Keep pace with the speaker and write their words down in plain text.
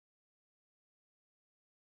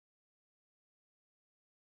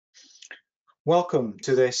Welcome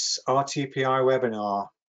to this RTPI webinar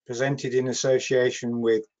presented in association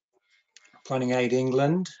with Planning Aid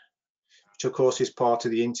England, which of course is part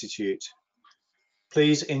of the Institute.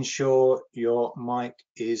 Please ensure your mic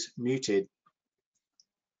is muted.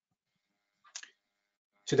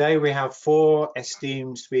 Today we have 4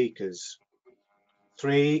 esteemed speakers.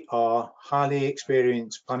 3 are highly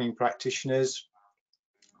experienced planning practitioners,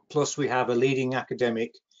 plus we have a leading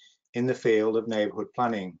academic in the field of neighbourhood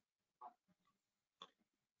planning.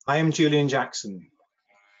 I am Julian Jackson.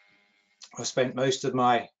 I've spent most of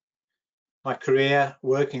my career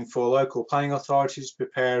working for local planning authorities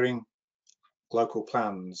preparing local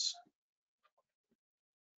plans.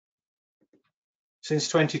 Since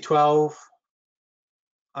 2012,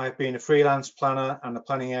 I've been a freelance planner and a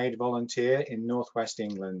planning aid volunteer in North West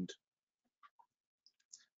England.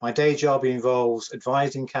 My day job involves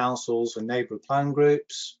advising councils and neighbourhood planning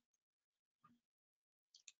groups,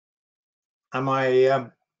 and my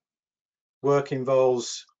work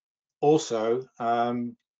involves also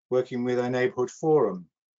working with a neighbourhood forum.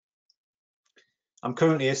 I'm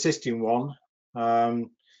currently assisting one, and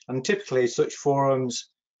typically such forums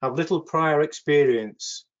have little prior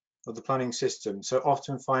experience of the planning system, so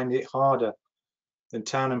often find it harder than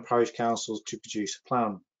town and parish councils to produce a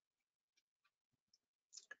plan.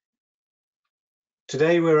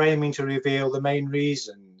 Today we're aiming to reveal the main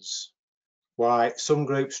reasons why some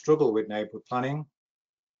groups struggle with neighbourhood planning,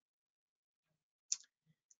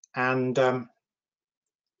 and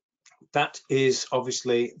that is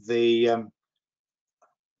obviously the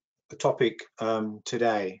topic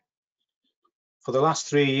today. For the last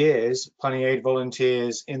 3 years, planning aid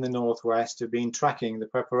volunteers in the North West have been tracking the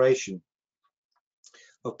preparation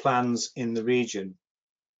of plans in the region.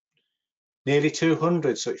 Nearly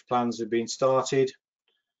 200 such plans have been started,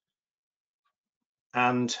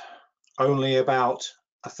 and only about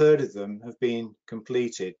a third of them have been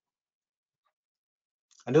completed.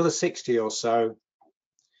 Another 60 or so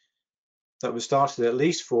that were started at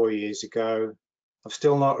least 4 years ago have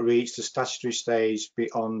still not reached the statutory stage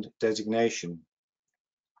beyond designation.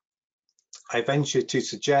 I venture to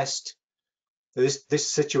suggest that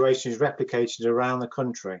this situation is replicated around the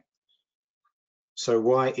country. So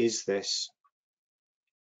why is this?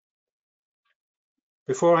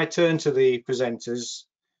 Before I turn to the presenters,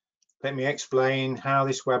 let me explain how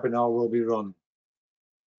this webinar will be run.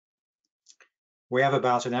 We have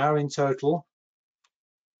about an hour in total.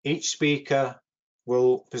 Each speaker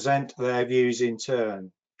will present their views in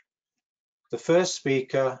turn. The first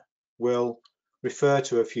speaker will refer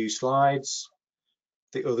to a few slides,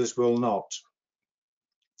 the others will not.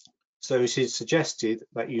 So it is suggested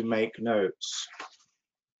that you make notes.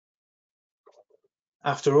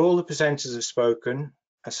 After all the presenters have spoken,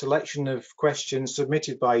 a selection of questions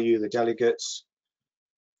submitted by you, the delegates,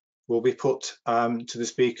 will be put to the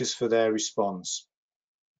speakers for their response.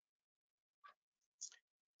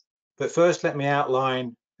 But first, let me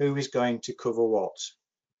outline who is going to cover what.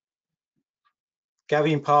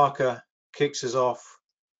 Gavin Parker kicks us off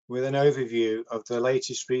with an overview of the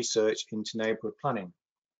latest research into neighbourhood planning.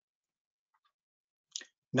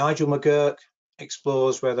 Nigel McGurk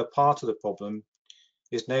explores whether part of the problem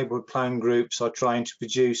is neighbourhood planning groups are trying to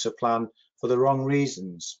produce a plan for the wrong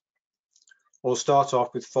reasons, or start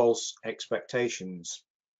off with false expectations.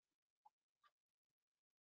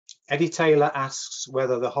 Eddy Taylor asks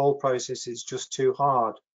whether the whole process is just too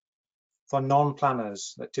hard for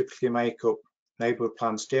non-planners that typically make up neighbourhood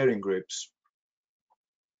plan steering groups.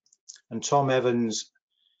 And Tom Evans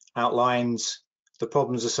outlines the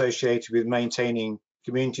problems associated with maintaining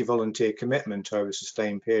community volunteer commitment over a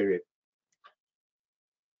sustained period.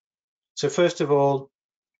 So first of all,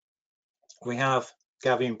 we have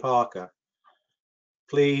Gavin Parker.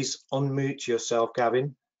 Please unmute yourself,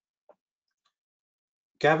 Gavin.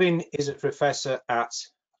 Gavin is a professor at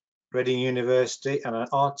Reading University and an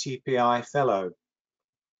RTPI fellow.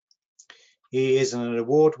 He is an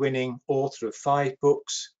award-winning author of 5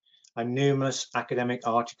 books and numerous academic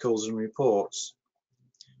articles and reports.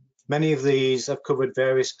 Many of these have covered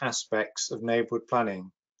various aspects of neighbourhood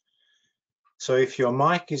planning. So if your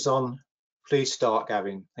mic is on, please start,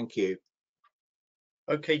 Gavin. Thank you.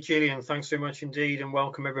 Okay, Julian, thanks very much indeed, and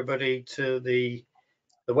welcome everybody to the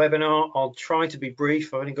webinar. I'll try to be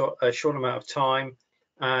brief. I've only got a short amount of time,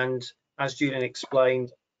 and as Julian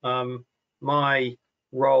explained, my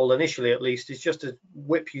role initially at least is just to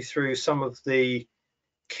whip you through some of the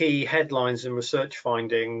key headlines and research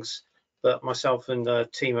findings that myself and the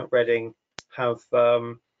team at Reading have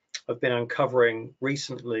been uncovering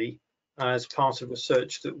recently as part of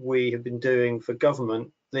research that we have been doing for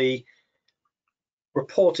government. The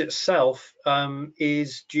report itself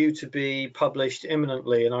is due to be published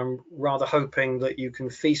imminently, and I'm rather hoping that you can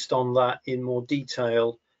feast on that in more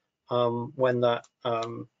detail when that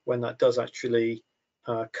does actually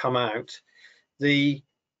come out. The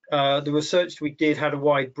research we did had a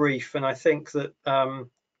wide brief, and I think that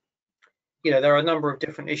you know, there are a number of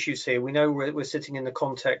different issues here. We know we're sitting in the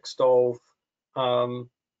context of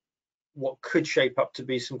what could shape up to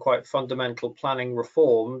be some quite fundamental planning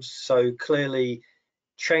reforms. So clearly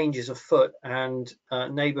change is afoot, and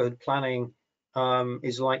neighbourhood planning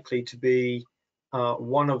is likely to be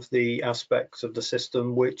one of the aspects of the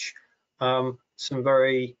system which some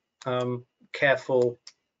very careful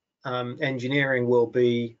engineering will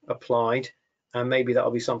be applied, and maybe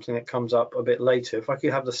that'll be something that comes up a bit later. If I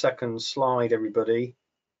could have the second slide, everybody.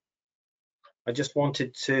 I just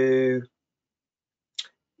wanted to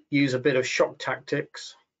use a bit of shock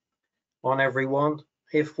tactics on everyone.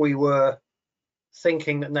 If we were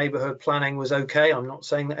thinking that neighbourhood planning was okay, I'm not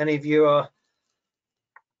saying that any of you are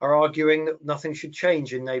arguing that nothing should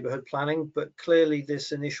change in neighbourhood planning, but clearly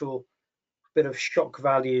this initial bit of shock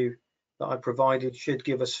value that I provided should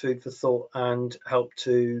give us food for thought and help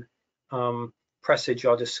to presage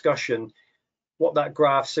our discussion. What that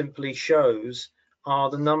graph simply shows are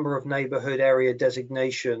the number of neighbourhood area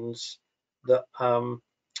designations that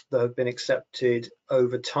that have been accepted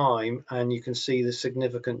over time, and you can see the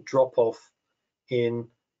significant drop-off in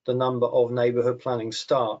the number of neighbourhood planning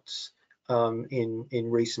starts in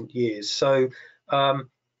recent years. So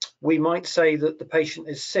we might say that the patient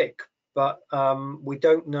is sick, but we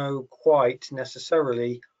don't know quite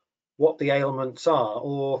necessarily what the ailments are,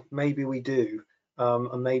 or maybe we do,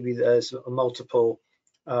 and maybe there's a multiple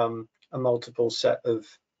set of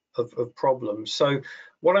problems. So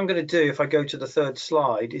what I'm going to do, if I go to the third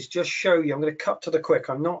slide, is just show you. I'm going to cut to the quick.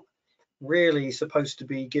 I'm not really supposed to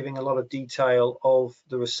be giving a lot of detail of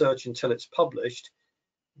the research until it's published,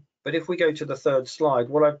 but if we go to the third slide,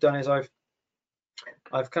 what I've done is I've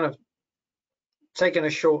kind of taken a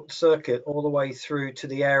short circuit all the way through to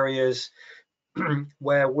the areas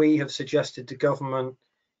where we have suggested to government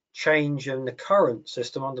change in the current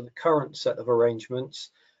system under the current set of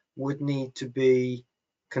arrangements would need to be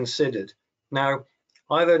considered. Now,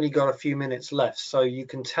 I've only got a few minutes left, so you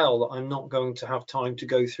can tell that I'm not going to have time to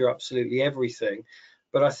go through absolutely everything,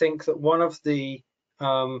 but I think that one of the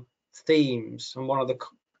themes, and one of the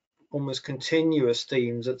almost continuous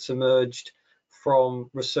themes that's emerged from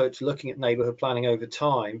research looking at neighbourhood planning over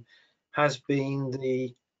time has been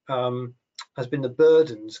the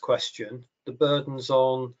burdens question, the burdens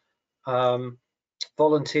on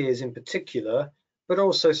volunteers in particular, but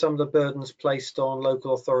also some of the burdens placed on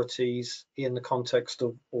local authorities in the context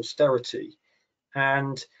of austerity.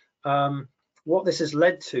 And what this has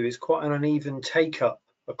led to is quite an uneven take-up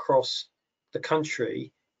across the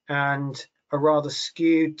country, and a rather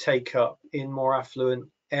skewed take-up in more affluent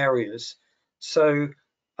areas. So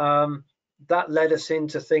that led us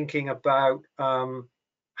into thinking about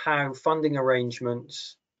how funding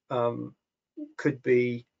arrangements could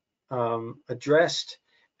be addressed,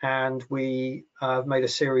 and we have made a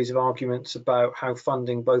series of arguments about how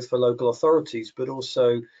funding, both for local authorities but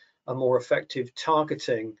also a more effective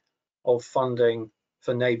targeting of funding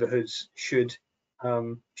for neighbourhoods should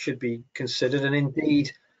be considered. And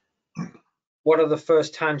indeed, one of the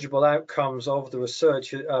first tangible outcomes of the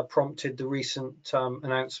research prompted the recent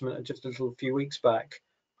announcement just a few weeks back,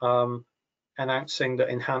 announcing that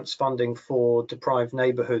enhanced funding for deprived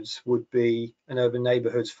neighbourhoods would be, and urban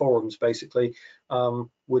neighbourhoods forums basically,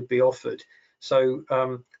 would be offered. So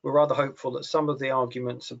we're rather hopeful that some of the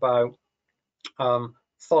arguments about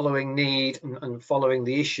following need and following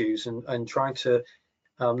the issues and trying to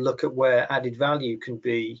look at where added value can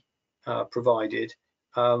be provided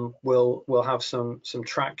will have some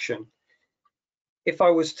traction. If I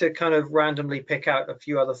was to kind of randomly pick out a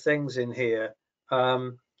few other things in here,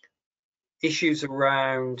 issues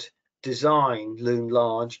around design loom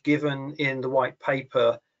large, given in the white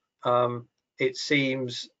paper it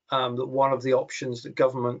seems that one of the options that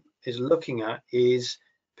government is looking at is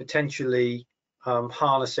potentially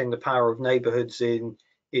harnessing the power of neighbourhoods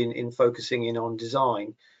in focusing in on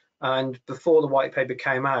design. And before the white paper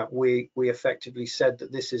came out, we effectively said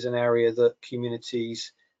that this is an area that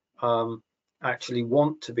communities actually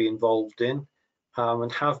want to be involved in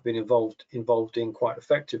and have been involved in quite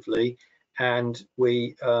effectively. And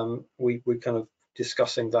we're kind of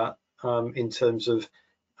discussing that in terms of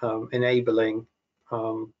enabling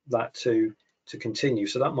that to continue.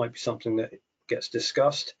 So that might be something that gets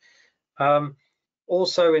discussed.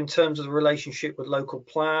 Also, in terms of the relationship with local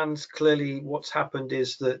plans, clearly what's happened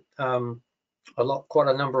is that quite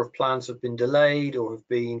a number of plans have been delayed or have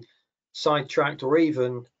been sidetracked, or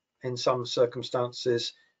even in some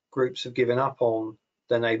circumstances, groups have given up on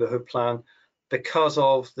their neighbourhood plan because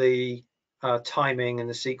of the timing and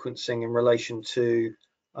the sequencing in relation to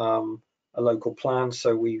a local plan.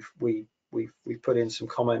 So we've put in some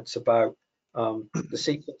comments about the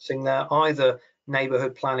sequencing there, either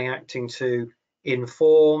neighbourhood planning acting to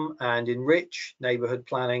inform and enrich neighbourhood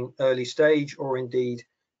planning early stage, or indeed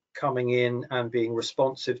coming in and being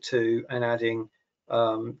responsive to and adding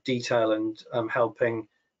detail and helping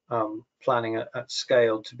planning at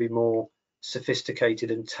scale to be more sophisticated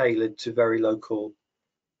and tailored to very local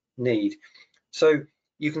need. So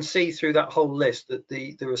you can see through that whole list that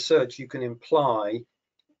the research, you can imply,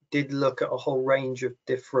 did look at a whole range of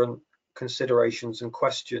different considerations and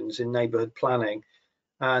questions in neighbourhood planning.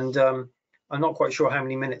 And I'm not quite sure how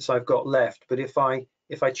many minutes I've got left, but if I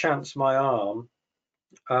chance my arm,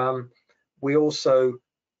 we also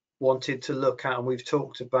wanted to look at, and we've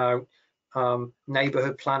talked about,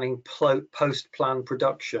 neighbourhood planning post-plan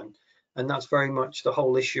production, and that's very much the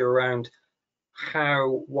whole issue around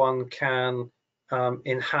how one can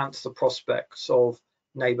enhance the prospects of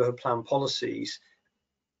neighbourhood plan policies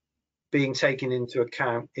being taken into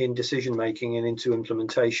account in decision making and into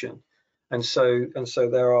implementation. And so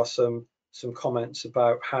there are some comments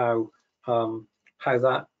about how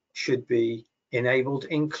that should be enabled,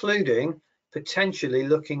 including potentially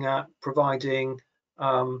looking at providing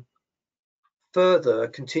further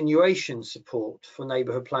continuation support for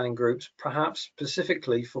neighbourhood planning groups, perhaps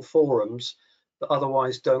specifically for forums that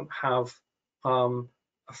otherwise don't have a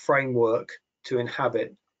framework to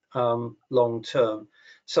inhabit long term.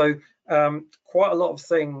 So quite a lot of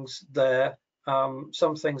things there.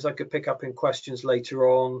 Some things I could pick up in questions later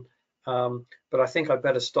on, but I think I'd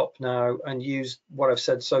better stop now and use what I've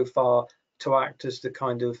said so far to act as the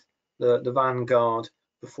kind of the vanguard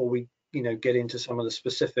before we get into some of the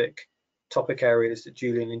specific topic areas that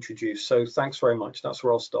Julian introduced. So thanks very much. That's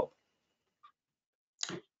where I'll stop.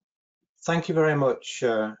 Thank you very much,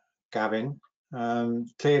 Gavin.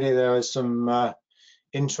 Clearly there are some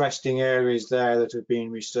interesting areas there that have been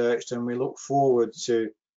researched, and we look forward to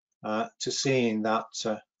seeing that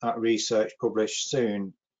research published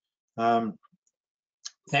soon.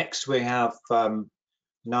 Next we have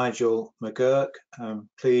Nigel McGurk.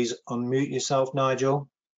 Please unmute yourself, Nigel.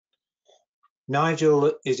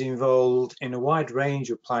 Nigel is involved in a wide range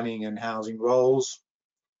of planning and housing roles.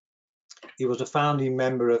 He was a founding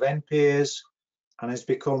member of NPERS and has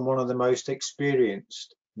become one of the most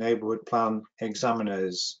experienced neighbourhood plan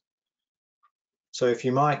examiners. So if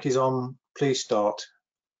your mic is on, please start.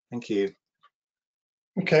 Thank you.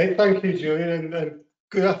 Okay, thank you, Julian, and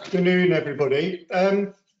good afternoon, everybody.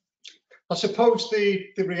 I suppose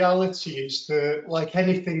the reality is that, like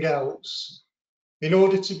anything else, in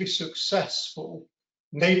order to be successful,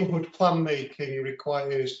 neighbourhood plan making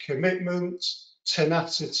requires commitment,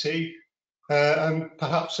 tenacity, and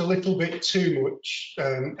perhaps a little bit too much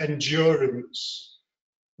endurance.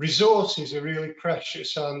 Resources are really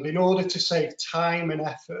precious, and in order to save time and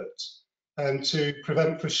effort and to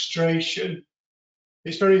prevent frustration,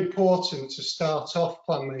 it's very important to start off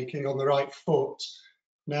plan making on the right foot.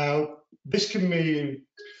 Now, this can mean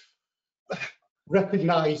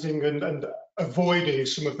recognising and avoiding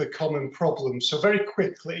some of the common problems. So very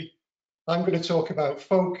quickly, I'm going to talk about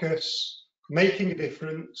focus, making a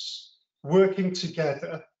difference, working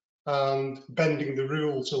together, and bending the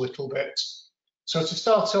rules a little bit. So to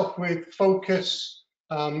start off with focus,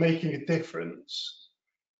 making a difference.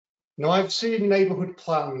 Now, I've seen neighbourhood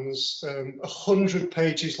plans 100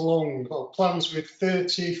 pages long, or plans with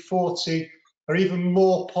 30, 40, or even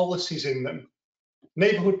more policies in them.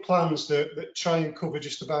 Neighbourhood plans that try and cover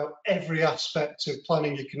just about every aspect of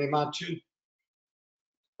planning you can imagine.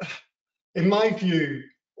 In my view,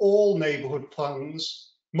 all neighbourhood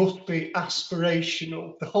plans must be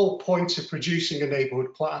aspirational. The whole point of producing a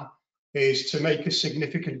neighbourhood plan is to make a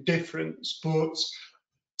significant difference, but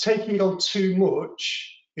taking on too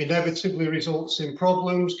much inevitably results in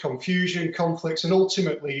problems, confusion, conflicts, and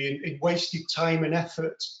ultimately in wasted time and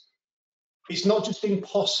effort. It's not just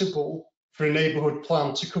impossible for a neighbourhood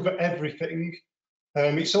plan to cover everything,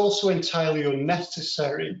 it's also entirely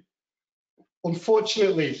unnecessary.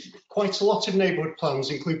 Unfortunately, quite a lot of neighbourhood plans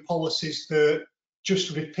include policies that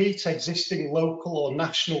just repeat existing local or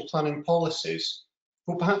national planning policies.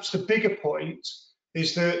 But perhaps the bigger point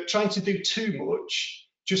is that trying to do too much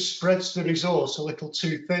just spreads the resource a little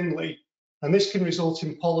too thinly. And this can result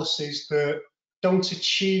in policies that don't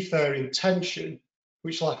achieve their intention,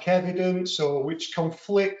 which lack evidence or which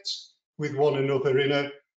conflict with one another in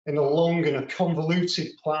a in a long and a convoluted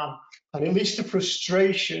plan, and it leads to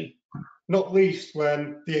frustration, not least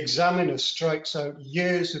when the examiner strikes out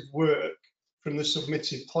years of work from the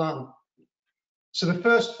submitted plan. So the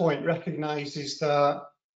first point recognises that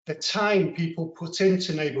the time people put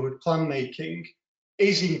into neighbourhood plan making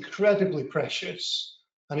is incredibly precious,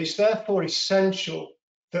 and it's therefore essential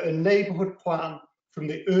that a neighbourhood plan from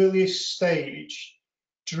the earliest stage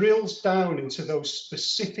drills down into those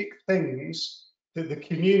specific things that the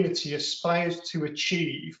community aspires to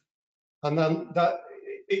achieve, and then that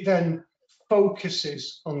it then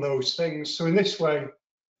focuses on those things. So in this way,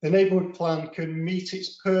 the neighbourhood plan can meet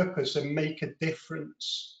its purpose and make a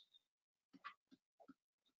difference.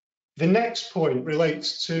 The next point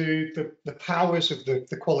relates to the powers of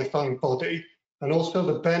the qualifying body and also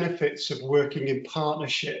the benefits of working in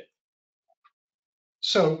partnership.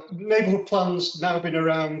 So neighbourhood plans now been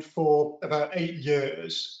around for about 8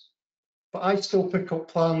 years, but I still pick up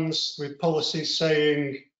plans with policies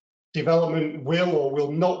saying development will or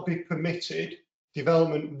will not be permitted,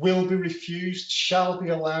 development will be refused, shall be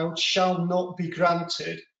allowed, shall not be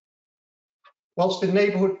granted. Whilst the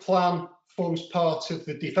neighbourhood plan forms part of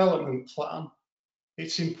the development plan,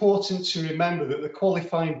 it's important to remember that the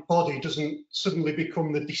qualifying body doesn't suddenly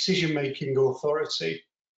become the decision-making authority.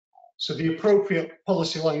 So the appropriate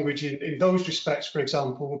policy language in those respects, for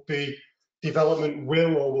example, would be development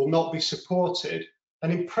will or will not be supported.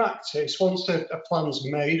 And in practice, once a plan's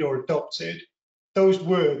made or adopted, those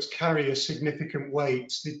words carry a significant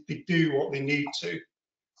weight. They do what they need to.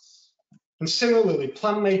 And similarly,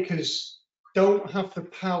 plan makers don't have the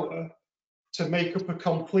power to make up a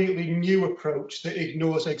completely new approach that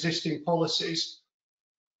ignores existing policies.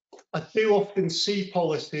 I do often see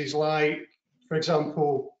policies like, for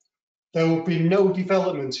example, there will be no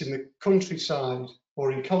development in the countryside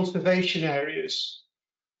or in conservation areas,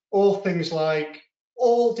 or things like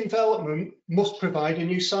all development must provide a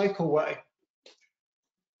new cycleway.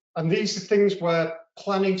 And these are things where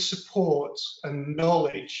planning support and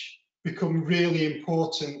knowledge become really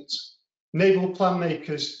important. Neighbourhood plan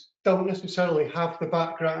makers don't necessarily have the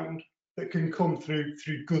background that can come through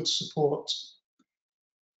good support.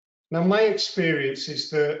 Now, my experience is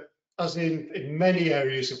that, as in many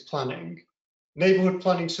areas of planning, neighbourhood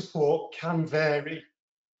planning support can vary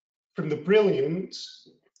from the brilliant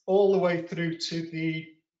all the way through to the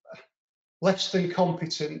less than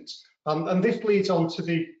competent. And this leads on to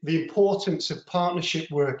the importance of partnership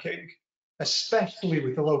working, especially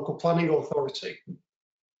with the local planning authority.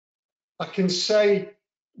 I can say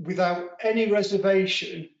without any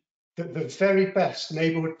reservation that the very best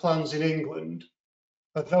neighbourhood plans in England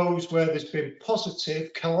are those where there's been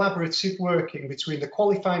positive collaborative working between the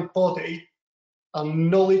qualifying body and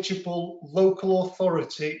knowledgeable local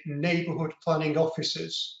authority neighbourhood planning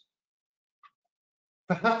officers.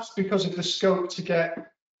 Perhaps because of the scope to get,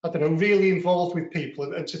 I don't know, really involved with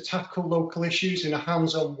people and to tackle local issues in a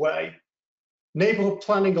hands-on way, neighbourhood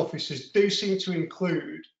planning officers do seem to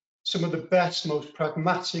include some of the best, most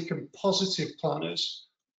pragmatic and positive planners,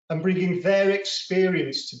 and bringing their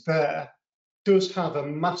experience to bear does have a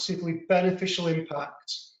massively beneficial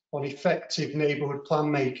impact on effective neighbourhood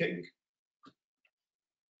plan making.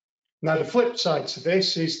 Now, the flip side to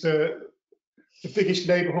this is that the biggest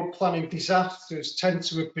neighbourhood planning disasters tend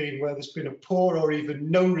to have been where there's been a poor or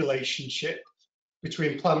even no relationship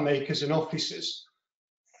between plan makers and officers.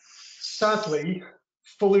 Sadly,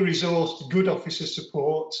 fully resourced good officer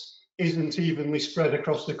support isn't evenly spread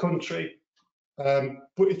across the country. But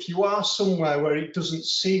if you are somewhere where it doesn't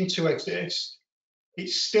seem to exist,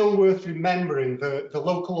 it's still worth remembering that the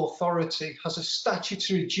local authority has a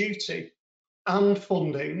statutory duty and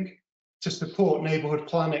funding to support neighbourhood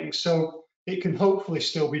planning, so it can hopefully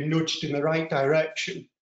still be nudged in the right direction.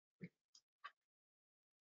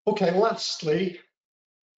 Okay, lastly,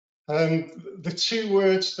 the two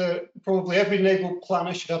words that probably every neighbourhood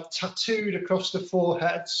planner should have tattooed across their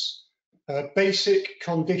foreheads, basic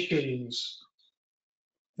conditions.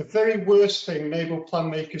 The very worst thing neighbourhood plan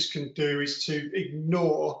makers can do is to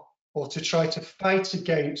ignore or to try to fight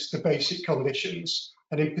against the basic conditions,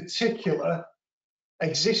 and in particular,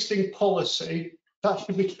 existing policy that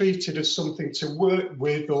should be treated as something to work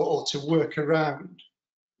with or to work around.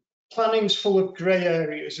 Planning's full of grey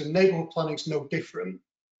areas and neighbourhood planning's no different.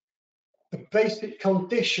 The basic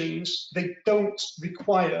conditions, they don't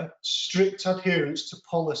require strict adherence to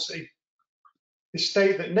policy. They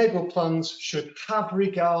state that neighbourhood plans should have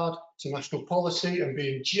regard to national policy and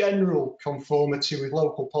be in general conformity with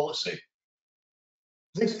local policy.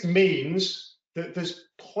 This means that there's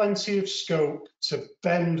plenty of scope to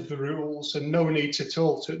bend the rules and no need at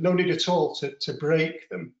all to break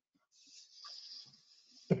them.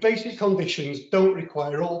 The basic conditions don't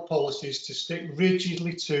require all policies to stick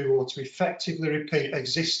rigidly to or to effectively repeat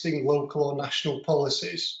existing local or national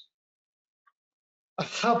policies. I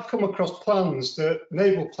have come across plans,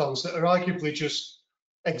 neighbourhood plans, that are arguably just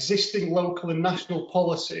existing local and national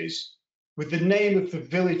policies with the name of the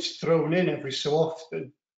village thrown in every so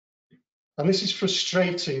often. And this is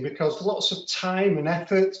frustrating because lots of time and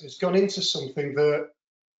effort has gone into something that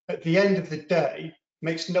at the end of the day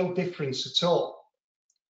makes no difference at all.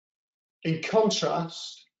 In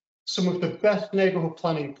contrast, some of the best neighbourhood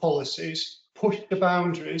planning policies push the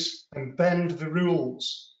boundaries and bend the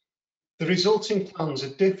rules. The resulting plans are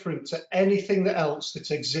different to anything else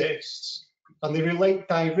that exists, and they relate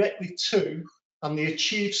directly to and they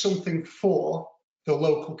achieve something for the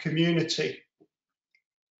local community.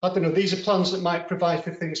 I don't know, these are plans that might provide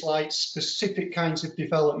for things like specific kinds of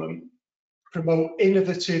development, promote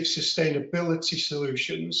innovative sustainability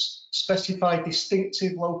solutions, specify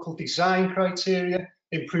distinctive local design criteria,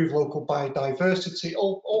 improve local biodiversity,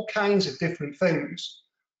 all kinds of different things.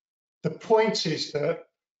 The point is that,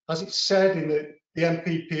 as it's said in the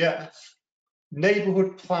NPPF,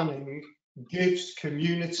 neighbourhood planning gives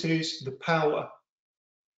communities the power.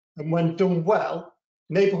 And when done well,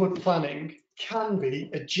 neighbourhood planning can be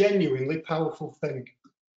a genuinely powerful thing.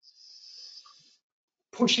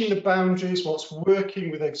 Pushing the boundaries whilst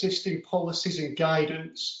working with existing policies and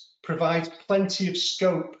guidance provides plenty of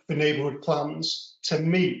scope for neighbourhood plans to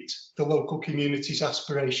meet the local community's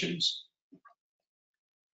aspirations.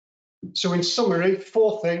 So in summary,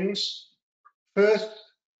 4 things. First,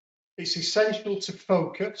 it's essential to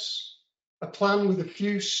focus. A plan with a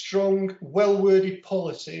few strong, well-worded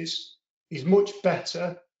policies is much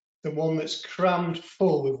better than one that's crammed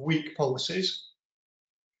full of weak policies.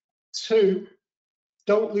 2,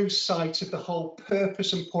 don't lose sight of the whole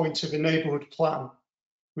purpose and point of a neighbourhood plan,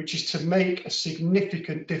 which is to make a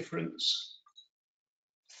significant difference.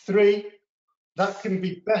 3, that can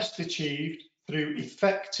be best achieved through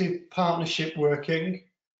effective partnership working,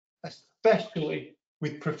 especially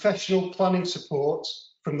with professional planning support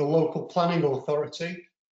from the local planning authority.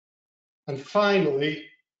 And finally,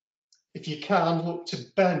 if you can, look to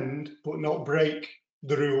bend but not break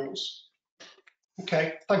the rules.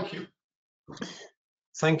 Okay, thank you.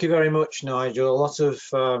 Thank you very much, Nigel. A lot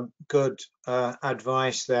of good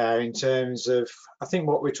advice there in terms of, I think,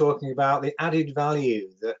 what we're talking about, the added value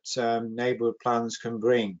that neighbourhood plans can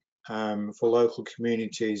bring for local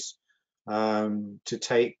communities to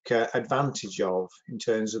take advantage of in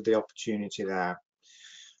terms of the opportunity there.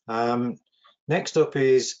 Next up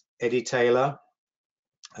is Eddy Taylor.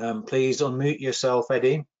 Please unmute yourself,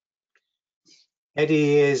 Eddy.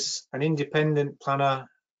 Eddy is an independent planner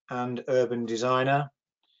and urban designer.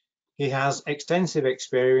 He has extensive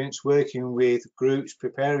experience working with groups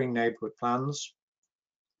preparing neighbourhood plans,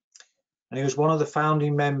 and he was one of the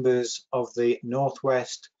founding members of the North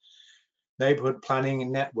West Neighbourhood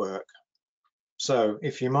Planning Network. So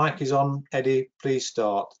if your mic is on, Eddy, please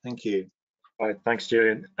start. Thank you. Right, thanks,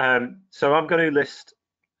 Julian. So I'm going to list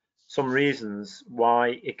some reasons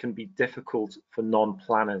why it can be difficult for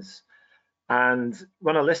non-planners. And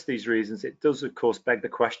when I list these reasons, it does, of course, beg the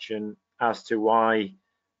question as to why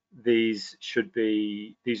these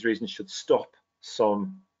reasons should stop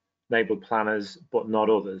some neighbourhood planners but not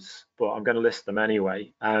others, but I'm going to list them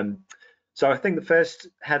anyway. So I think the first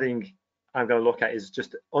heading I'm going to look at is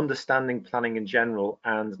just understanding planning in general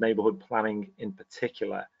and neighbourhood planning in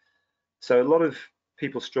particular. So a lot of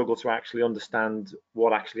people struggle to actually understand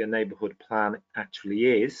what actually a neighbourhood plan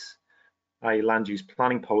actually is, i.e. land use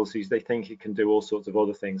planning policies. They think it can do all sorts of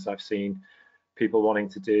other things. I've seen people wanting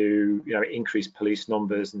to do, increase police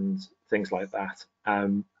numbers and things like that.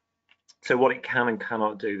 So what it can and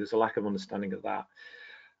cannot do, there's a lack of understanding of that.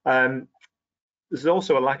 There's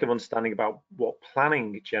also a lack of understanding about what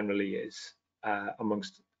planning generally is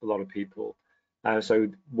amongst a lot of people. So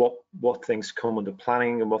what things come under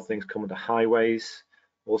planning and what things come under highways.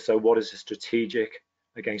 Also, what is a strategic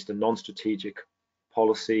against a non-strategic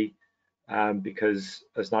policy? Because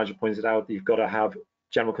as Nigel pointed out, you've got to have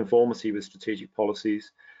general conformity with strategic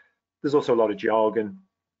policies. There's also a lot of jargon,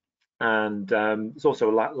 and there's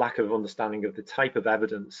also a lack of understanding of the type of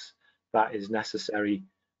evidence that is necessary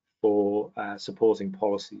for supporting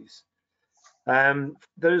policies. There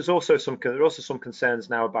are also some concerns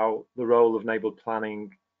now about the role of neighbourhood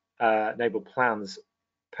planning, neighbourhood plans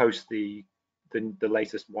post the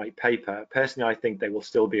latest white paper. Personally, I think they will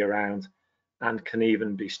still be around and can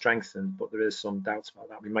even be strengthened, but there is some doubts about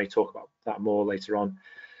that. We may talk about that more later on.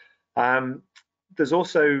 There's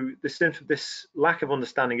also this lack of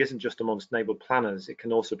understanding isn't just amongst neighbourhood planners, it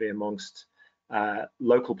can also be amongst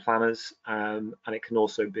local planners, and it can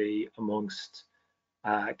also be amongst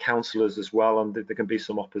councillors as well, and there can be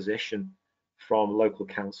some opposition from local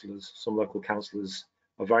councillors. Some local councillors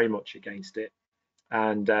are very much against it,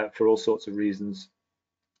 and for all sorts of reasons.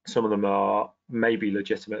 Some of them are maybe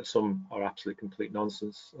legitimate, some are absolute complete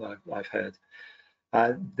nonsense, I've heard.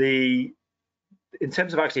 In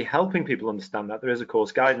terms of actually helping people understand that, there is of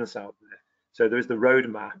course guidance out there. So there is the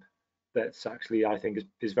roadmap that's actually, I think,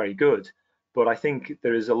 is very good, but I think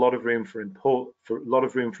there is a lot of room for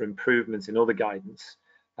improvements in other guidance,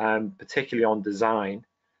 particularly on design.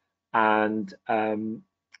 And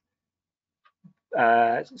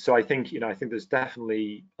so I think, I think there's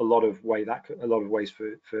definitely a lot of ways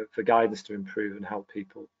for guidance to improve and help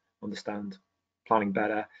people understand planning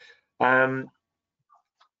better.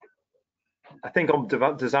 I think on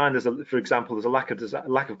design, for example, there's a lack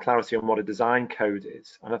of clarity on what a design code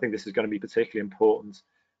is, and I think this is going to be particularly important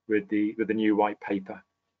with the new white paper.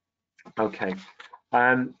 Okay,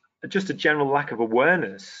 just a general lack of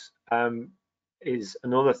awareness is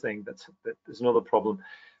another thing there's another problem.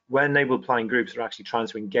 When neighbourhood planning groups are actually trying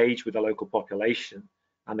to engage with the local population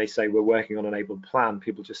and they say we're working on a neighbourhood plan,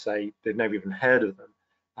 people just say they've never even heard of them.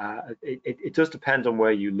 It does depend on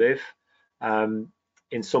where you live. In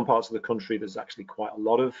some parts of the country, there's actually quite a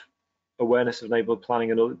lot of awareness of neighbourhood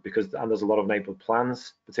planning, and there's a lot of neighbourhood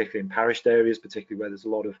plans, particularly in parished areas, particularly where there's a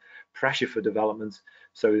lot of pressure for development.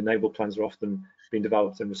 So the neighbourhood plans are often being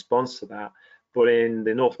developed in response to that. But in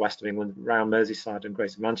the northwest of England, around Merseyside and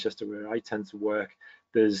Greater Manchester, where I tend to work,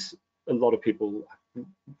 there's a lot of people,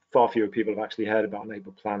 far fewer people have actually heard about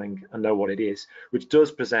neighbourhood planning and know what it is, which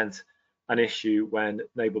does present an issue when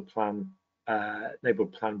neighbourhood plan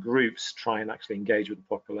groups try and actually engage with the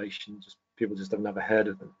population. People just have never heard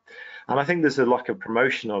of them, and I think there's a lack of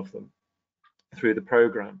promotion of them through the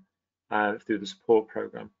program, through the support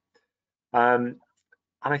program, and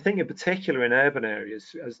I think in particular in urban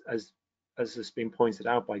areas, as has been pointed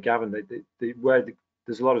out by Gavin, where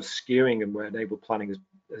there's a lot of skewing and where neighbourhood planning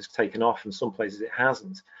has taken off, and some places it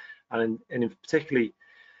hasn't, and particularly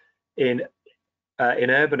in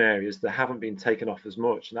urban areas, they haven't been taken off as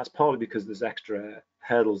much, and that's partly because there's extra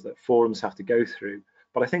hurdles that forums have to go through.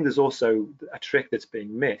 But I think there's also a trick that's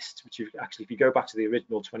being missed, which actually, if you go back to the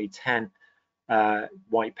original 2010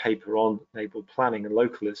 white paper on neighbourhood planning and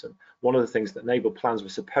localism, one of the things that neighbourhood plans were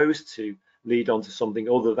supposed to lead on to something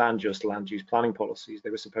other than just land use planning policies. They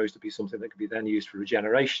were supposed to be something that could be then used for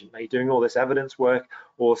regeneration. Now, you're doing all this evidence work,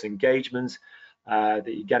 all this engagement, that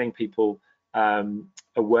you're getting people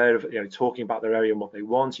aware of, talking about their area and what they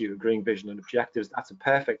want, you agreeing vision and objectives. That's a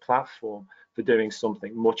perfect platform for doing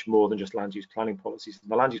something much more than just land use planning policies.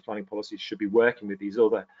 And the land use planning policies should be working with these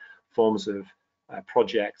other forms of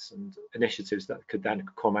projects and initiatives that could then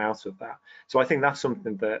come out of that. So I think that's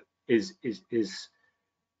something that is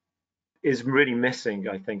really missing,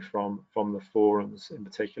 I think, from the forums in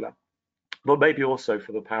particular, but maybe also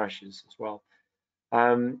for the parishes as well.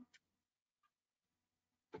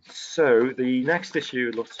 So the next issue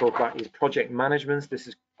I'd love to talk about is project management. This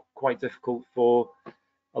is quite difficult for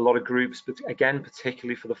a lot of groups, but again,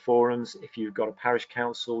 particularly for the forums. If you've got a parish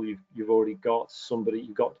council, you've already got somebody,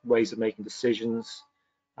 you've got ways of making decisions,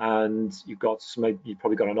 and you've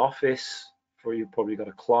probably got an office, or you've probably got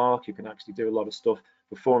a clerk who can actually do a lot of stuff.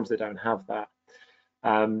 For forums, they don't have that.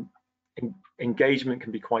 Engagement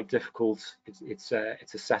can be quite difficult. It's a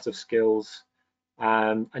set of skills.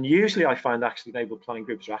 And usually I find actually neighbourhood planning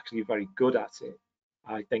groups are actually very good at it.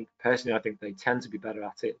 I think they tend to be better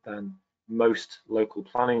at it than most local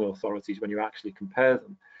planning authorities when you actually compare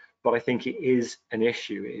them. But I think it is an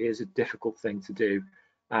issue. It is a difficult thing to do,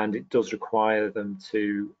 and it does require them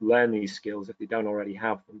to learn these skills if they don't already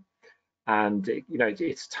have them. And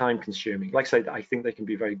it's time consuming. Like I say, I think they can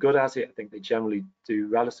be very good at it. I think they generally do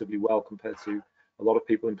relatively well compared to a lot of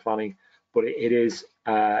people in planning. But it is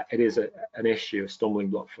an issue, a stumbling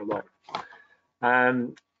block for a lot.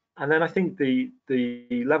 And then I think the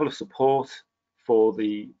level of support for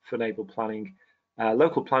neighbourhood planning,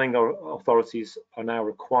 local planning authorities are now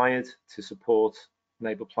required to support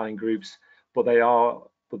neighbourhood planning groups, but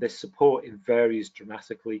this support varies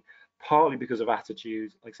dramatically, partly because of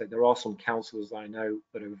attitude. Like I said, there are some councillors I know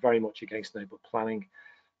that are very much against neighbourhood planning,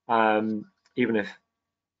 even if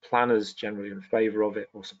planners generally are in favour of it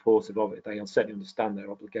or supportive of it. They certainly understand their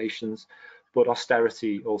obligations, but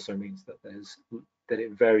austerity also means that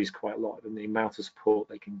it varies quite a lot in the amount of support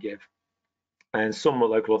they can give. And some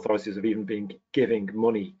local authorities have even been giving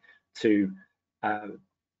money to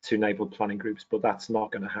neighbourhood planning groups, but that's not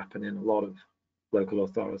going to happen in a lot of local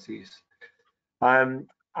authorities.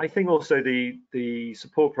 I think also the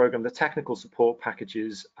support programme, the technical support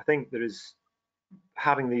packages, I think there is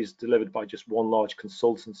having these delivered by just one large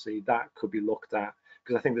consultancy, that could be looked at,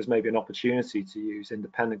 because I think there's maybe an opportunity to use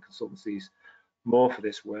independent consultancies more for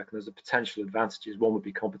this work, and there's a potential advantages. One would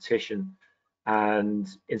be competition, and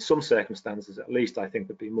in some circumstances at least, I think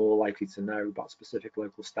they'd be more likely to know about specific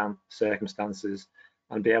local circumstances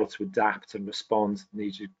and be able to adapt and respond to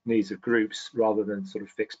the needs of groups rather than sort of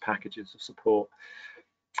fixed packages of support.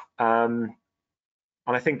 And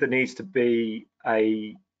I think there needs to be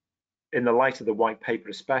in the light of the white paper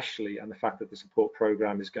especially, and the fact that the support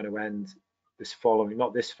programme is going to end this following,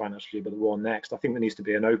 not this financial year, but the one next, I think there needs to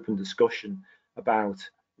be an open discussion about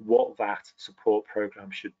what that support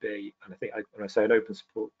programme should be. And I think when I say an open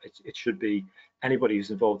support, it should be anybody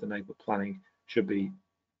who's involved in neighbourhood planning should be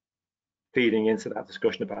feeding into that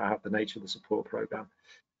discussion about the nature of the support programme.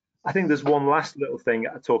 I think there's one last little thing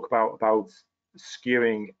I talk about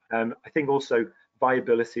skewing. I think also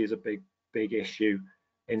viability is a big issue.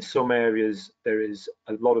 In some areas, there is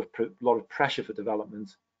a lot of pressure for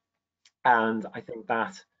development, and I think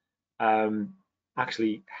that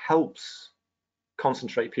actually helps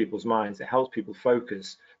concentrate people's minds. It helps people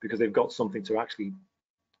focus because they've got something to actually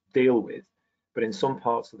deal with. But in some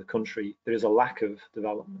parts of the country, there is a lack of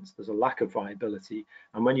development, there's a lack of viability,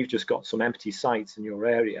 and when you've just got some empty sites in your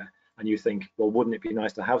area and you think, well, wouldn't it be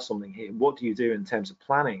nice to have something here? What do you do in terms of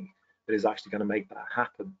planning that is actually going to make that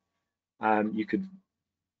happen? You can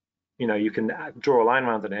draw a line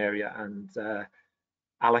around an area and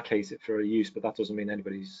allocate it for a use, but that doesn't mean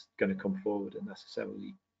anybody's going to come forward and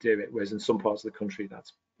necessarily do it, whereas in some parts of the country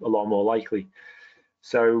that's a lot more likely.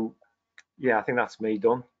 So yeah, I think that's me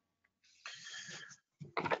done.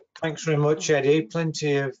 Thanks very much, Eddie.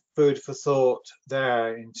 Plenty of food for thought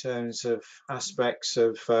there in terms of aspects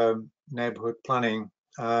of neighbourhood planning.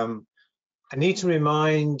 I need to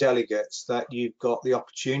remind delegates that you've got the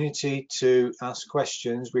opportunity to ask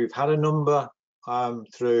questions. We've had a number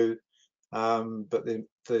through, but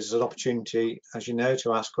there's an opportunity, as you know,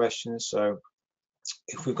 to ask questions. So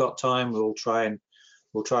if we've got time, we'll try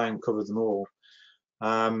and cover them all.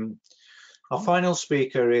 Our final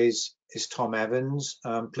speaker is Tom Evans.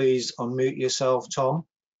 Please unmute yourself, Tom.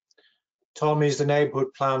 Tom is the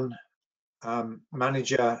neighbourhood plan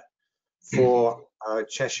manager for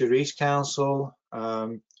Cheshire East Council,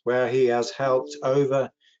 where he has helped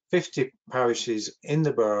over 50 parishes in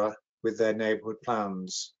the borough with their neighbourhood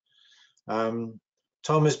plans. Tom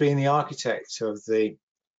has been the architect of the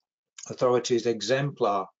authority's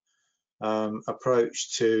exemplar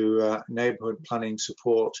approach to neighbourhood planning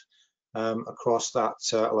support across that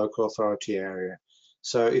local authority area.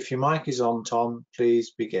 So if your mic is on, Tom,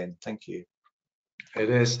 please begin. Thank you. It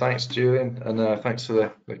is. Thanks, Julian, and thanks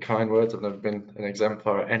for the kind words. I've never been an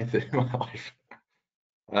exemplar at anything in my life.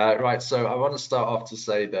 Right, so I want to start off to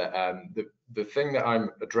say that the thing that I'm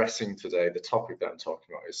addressing today, the topic that I'm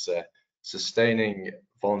talking about, is sustaining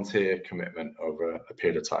volunteer commitment over a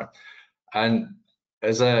period of time. And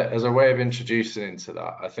as a way of introducing into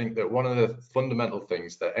that, I think that one of the fundamental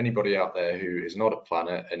things that anybody out there who is not a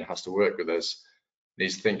planner and has to work with us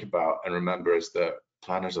needs to think about and remember is that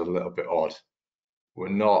planners are a little bit odd. We're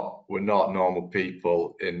not normal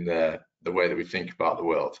people in the way that we think about the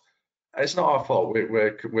world. And it's not our fault.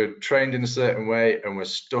 We're trained in a certain way, and we're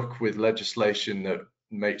stuck with legislation that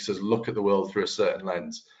makes us look at the world through a certain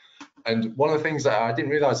lens. And one of the things that I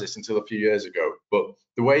didn't realize this until a few years ago, but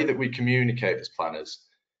the way that we communicate as planners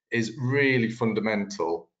is really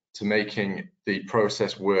fundamental to making the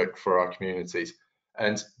process work for our communities.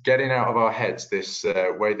 And getting out of our heads this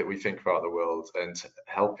way that we think about the world and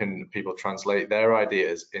helping people translate their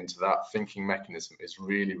ideas into that thinking mechanism is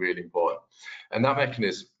really, really important. And that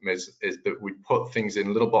mechanism is that we put things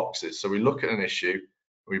in little boxes. So we look at an issue,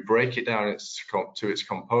 we break it down to its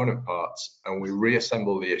component parts, and we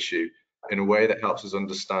reassemble the issue in a way that helps us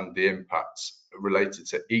understand the impacts related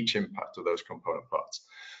to each impact of those component parts.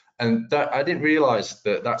 And that I didn't realize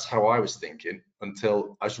that that's how I was thinking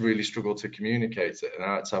until I really struggled to communicate it. And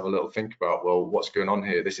I had to have a little think about, well, what's going on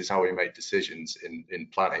here? This is how we make decisions in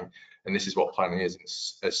planning. And this is what planning is.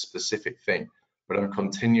 It's a specific thing. But I'm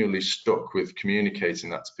continually stuck with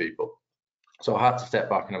communicating that to people. So I had to step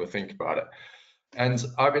back and have a think about it. And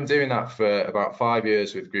I've been doing that for about 5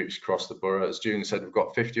 years with groups across the borough. As Julian said, we've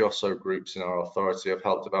got 50 or so groups in our authority. I've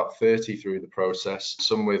helped about 30 through the process,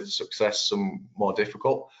 some with success, some more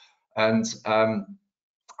difficult. And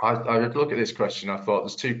I look at this question, I thought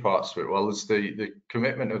there's two parts to it. Well, there's the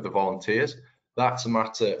commitment of the volunteers. That's a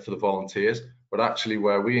matter for the volunteers, but actually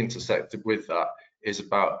where we intersected with that is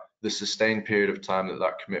about the sustained period of time that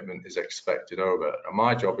that commitment is expected over. And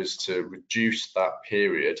my job is to reduce that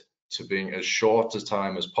period to being as short a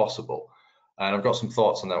time as possible. And I've got some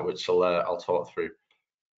thoughts on that, which I'll talk through.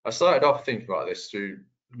 I started off thinking about this through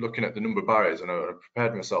looking at the number of barriers, and I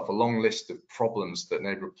prepared myself a long list of problems that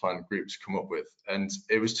neighbourhood plan groups come up with. And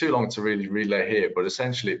it was too long to really relay here, but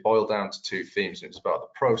essentially it boiled down to two themes. It was about the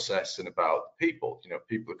process and about people. You know,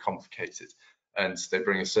 people are complicated and they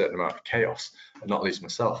bring a certain amount of chaos, and not least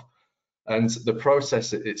myself. And the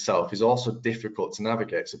process itself is also difficult to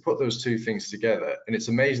navigate. So put those two things together, and it's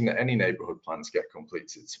amazing that any neighbourhood plans get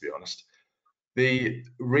completed, to be honest. The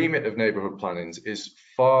remit of neighbourhood plannings is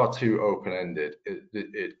far too open-ended.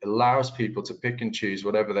 It allows people to pick and choose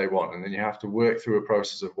whatever they want, and then you have to work through a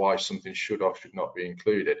process of why something should or should not be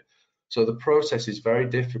included. So the process is very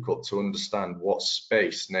difficult to understand what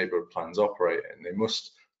space neighbourhood plans operate in. They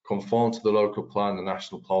must conform to the local plan, the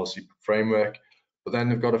national policy framework, but then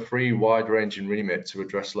they've got a free, wide-ranging remit to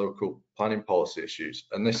address local planning policy issues.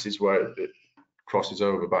 And this is where it crosses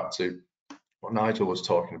over back to what Nigel was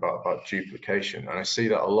talking about duplication, and I see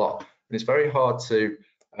that a lot. And it's very hard to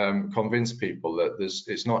convince people that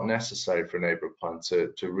it's not necessary for a neighbourhood plan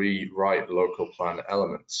to rewrite local plan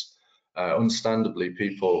elements. Understandably,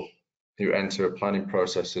 people who enter a planning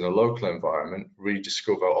process in a local environment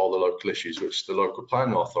rediscover all the local issues which the local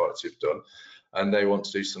planning authority have done, and they want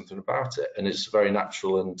to do something about it. And it's very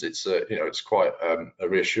natural, and it's it's quite a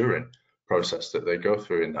reassuring process that they go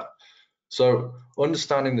through in that. So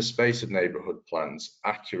understanding the space of neighbourhood plans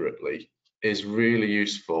accurately is really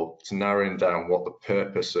useful to narrowing down what the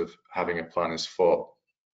purpose of having a plan is for.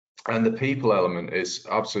 And the people element is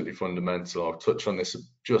absolutely fundamental. I'll touch on this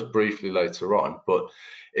just briefly later on, but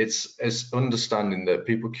it's understanding that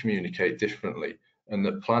people communicate differently, and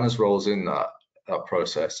that planners' roles in that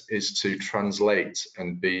process is to translate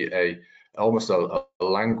and be almost a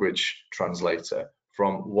language translator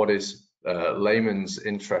from what is layman's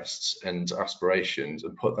interests and aspirations,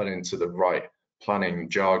 and put that into the right planning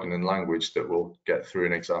jargon and language that will get through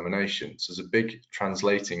an examination. So there's a big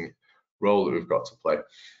translating role that we've got to play.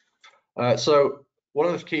 So one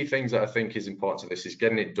of the key things that I think is important to this is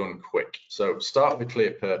getting it done quick. So start with a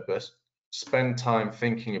clear purpose, spend time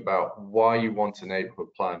thinking about why you want a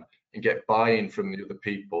neighbourhood plan, and get buy-in from the other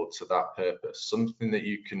people to that purpose, something that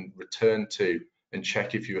you can return to and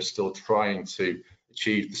check if you are still trying to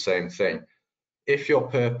achieve the same thing. If your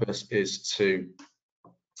purpose is to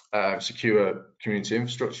secure community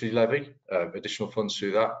infrastructure levy, additional funds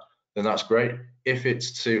through that, then that's great. If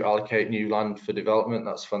it's to allocate new land for development,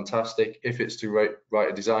 that's fantastic. If it's to write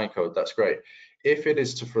a design code, that's great. If it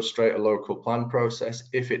is to frustrate a local plan process,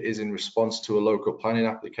 if it is in response to a local planning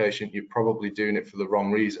application, you're probably doing it for the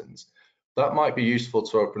wrong reasons. That might be useful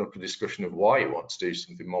to open up a discussion of why you want to do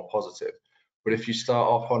something more positive. But if you start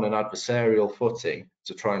off on an adversarial footing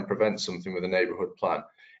to try and prevent something with a neighbourhood plan,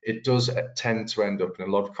 it does tend to end up in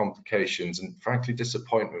a lot of complications and frankly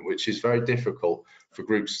disappointment, which is very difficult for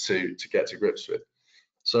groups to get to grips with.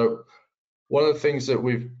 So one of the things that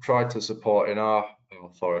we've tried to support in our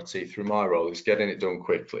authority through my role is getting it done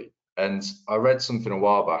quickly. And I read something a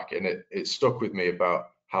while back, and it stuck with me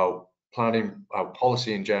about how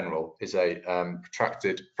policy in general is a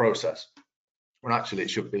protracted process, when actually it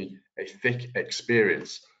should be a thick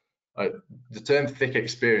experience. The term thick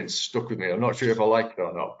experience stuck with me. I'm not sure if I like it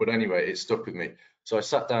or not, but anyway, it stuck with me. So I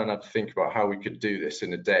sat down and had to think about how we could do this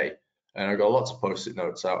in a day. And I got lots of post-it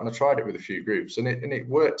notes out, and I tried it with a few groups, and it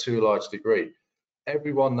worked to a large degree.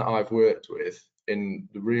 Everyone that I've worked with in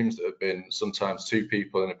the rooms that have been sometimes 2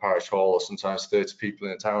 people in a parish hall or sometimes 30 people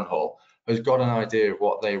in a town hall has got an idea of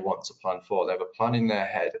what they want to plan for. They have a plan in their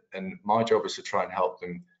head, and my job is to try and help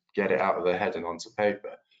them get it out of their head and onto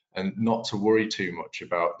paper, and not to worry too much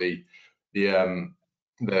about the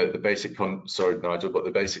basic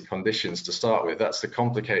the basic conditions to start with. That's the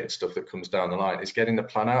complicated stuff that comes down the line. It's getting the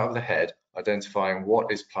plan out of the head, identifying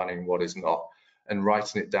what is planning, what is not, and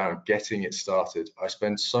writing it down, getting it started. I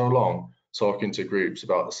spend so long talking to groups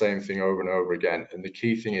about the same thing over and over again, and the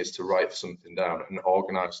key thing is to write something down and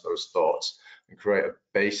organize those thoughts and create a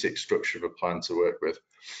basic structure of a plan to work with.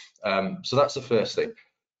 So that's the first thing.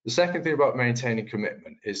 The second thing about maintaining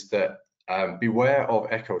commitment is that beware of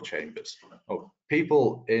echo chambers.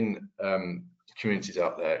 People in communities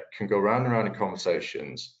out there can go round and round in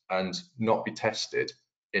conversations and not be tested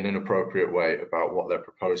in an appropriate way about what they're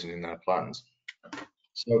proposing in their plans.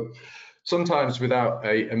 So sometimes without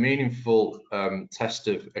a meaningful test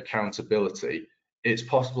of accountability, it's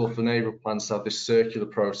possible for neighbourhood plans to have this circular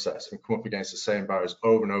process and come up against the same barriers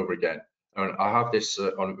over and over again. And I have this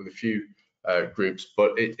on with a few groups,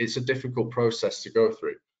 but it's a difficult process to go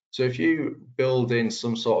through. So if you build in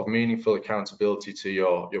some sort of meaningful accountability to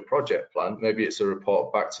your project plan, maybe it's a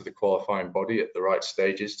report back to the qualifying body at the right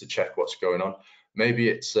stages to check what's going on. Maybe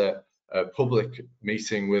it's a a public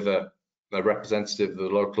meeting with a representative of the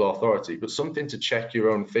local authority, but something to check your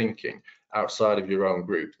own thinking outside of your own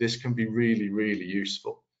group. This can be really, really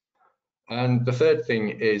useful. And the third thing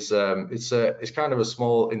is it's kind of a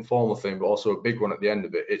small informal thing, but also a big one at the end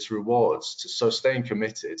of it. It's rewards. So staying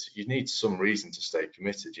committed, you need some reason to stay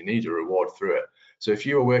committed. You need a reward through it. So if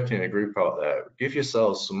you are working in a group out there, give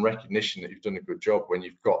yourselves some recognition that you've done a good job when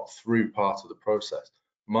you've got through part of the process.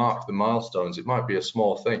 Mark the milestones. It might be a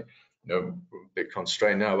small thing. You know, we're a bit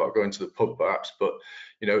constrained now about going to the pub perhaps, but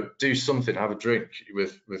you know, do something, have a drink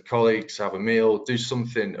with colleagues, have a meal, do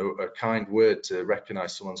something, a kind word to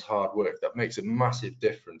recognize someone's hard work. That makes a massive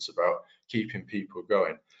difference about keeping people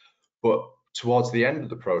going. But towards the end of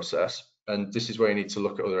the process, and this is where you need to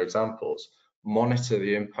look at other examples, monitor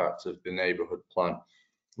the impact of the neighbourhood plan.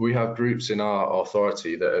 We have groups in our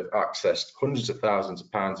authority that have accessed hundreds of thousands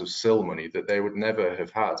of pounds of SIL money that they would never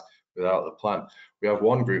have had without the plan. We have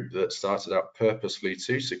one group that started out purposely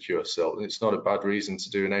to secure SIL, and it's not a bad reason to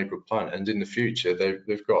do a neighbourhood plan. And in the future,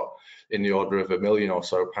 they've got in the order of £1 million or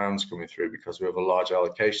so coming through because we have a large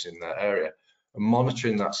allocation in that area. And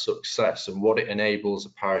monitoring that success and what it enables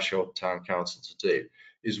a parish or town council to do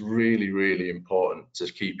is really, really important to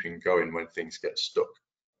keeping going when things get stuck.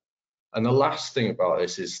 And the last thing about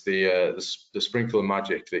this is the sprinkle of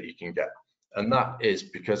magic that you can get. And that is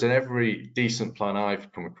because in every decent plan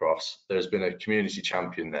I've come across, there's been a community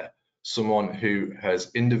champion there, someone who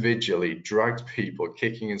has individually dragged people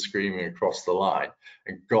kicking and screaming across the line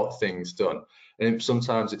and got things done. And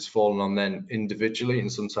sometimes it's fallen on them individually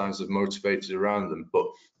and sometimes they've motivated around them. But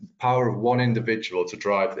the power of one individual to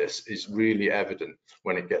drive this is really evident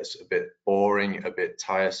when it gets a bit boring, a bit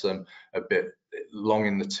tiresome, a bit long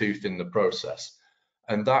in the tooth in the process.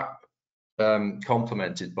 And that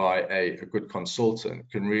complemented by a good consultant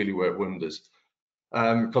can really work wonders.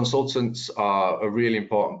 Consultants are a really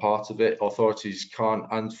important part of it. Authorities can't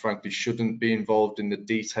and frankly shouldn't be involved in the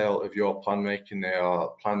detail of your plan making. They are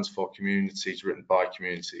plans for communities written by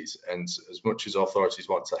communities, and as much as authorities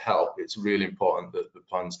want to help, it's really important that the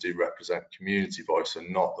plans do represent community voice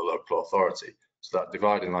and not the local authority. So that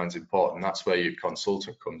dividing line is important. That's where your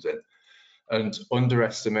consultant comes in. And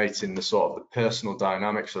underestimating the sort of the personal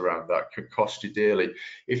dynamics around that could cost you dearly.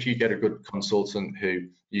 If you get a good consultant who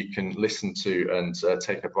you can listen to and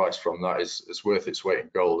take advice from, that is worth its weight in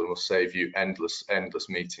gold and will save you endless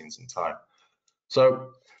meetings and time. So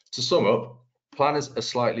to sum up, planners are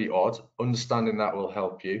slightly odd. Understanding that will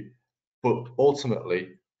help you, but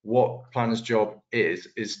ultimately what planners' job is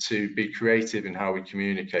to be creative in how we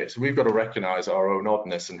communicate. So we've got to recognise our own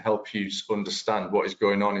oddness and help you understand what is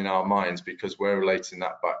going on in our minds, because we're relating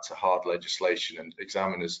that back to hard legislation and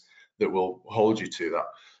examiners that will hold you to that.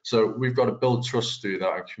 So we've got to build trust through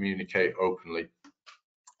that and communicate openly.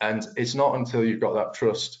 And it's not until you've got that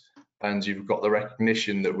trust and you've got the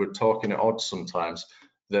recognition that we're talking at odds sometimes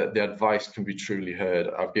that the advice can be truly heard.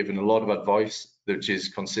 I've given a lot of advice which is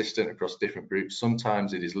consistent across different groups.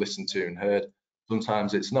 Sometimes it is listened to and heard,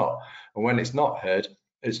 sometimes it's not. And when it's not heard,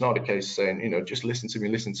 it's not a case of saying, you know, just listen to me.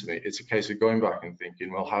 It's a case of going back and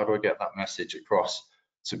thinking, well, how do I get that message across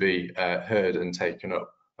to be heard and taken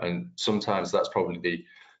up? And sometimes that's probably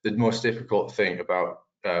the most difficult thing about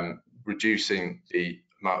reducing the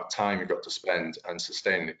amount of time you've got to spend and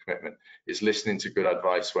sustaining the commitment, is listening to good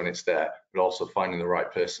advice when it's there, but also finding the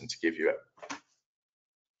right person to give you it.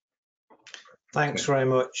 Thanks very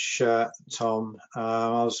much, Tom.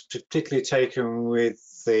 I was particularly taken with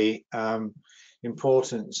the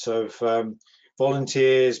importance of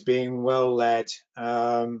volunteers being well led,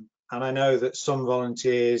 and I know that some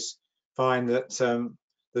volunteers find that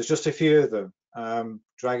there's just a few of them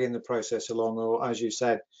dragging the process along, or as you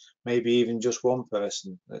said, maybe even just one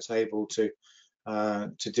person that's able to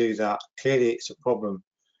do that. Clearly it's a problem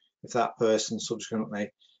if that person subsequently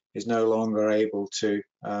is no longer able to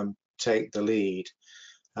take the lead.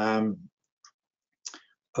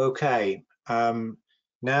 Okay,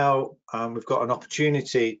 now we've got an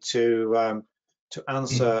opportunity to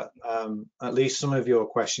answer at least some of your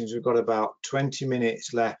questions. We've got about 20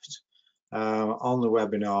 minutes left on the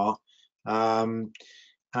webinar.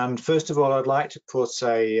 And first of all, I'd like to put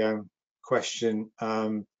a question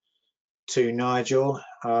to Nigel.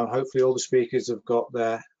 Hopefully all the speakers have got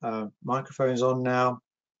their microphones on now.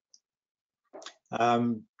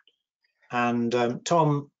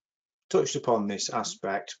 Tom touched upon this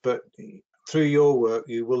aspect, but through your work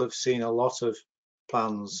you will have seen a lot of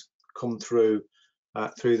plans come through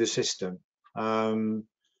the system. To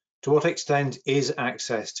what extent is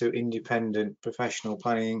access to independent professional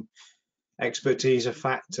planning expertise a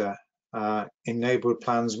factor in neighbourhood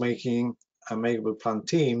plans neighbourhood plan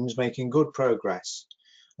teams making good progress?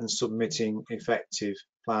 and submitting effective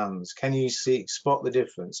plans? Can you spot the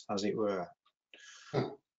difference, as it were?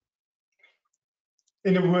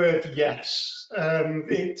 In a word, yes.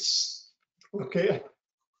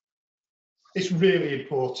 It's really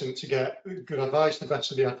important to get good advice. The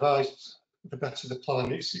better the advice, the better the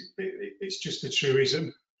plan. It's just a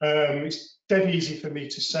truism. It's dead easy for me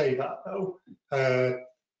to say that, though.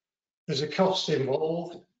 There's a cost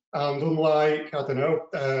involved, and unlike, I don't know,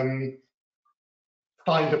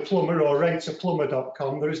 find a plumber or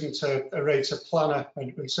rateaplumber.com, there isn't a rate a planner,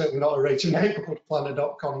 and certainly not a rate a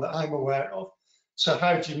neighbourhoodplanner.com that I'm aware of. So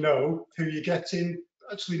how do you know who you're getting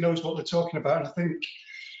actually knows what they're talking about? And I think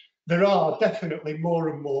there are definitely more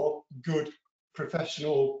and more good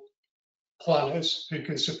professional planners who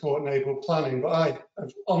can support neighbourhood planning, but I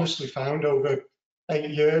have honestly found over 8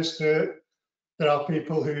 years that there are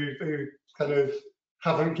people who kind of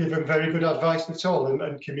haven't given very good advice at all,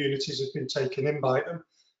 and communities have been taken in by them.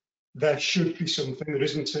 There should be something, there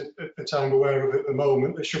isn't at the time aware of at the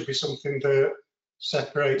moment, there should be something that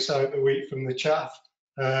separates out the wheat from the chaff.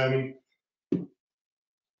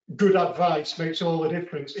 Good advice makes all the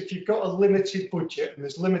difference. If you've got a limited budget and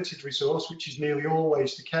there's limited resource, which is nearly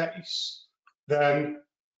always the case, then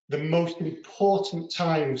the most important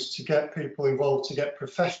times to get people involved, to get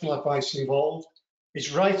professional advice involved,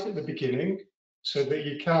 is right at the beginning, so that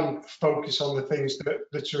you can focus on the things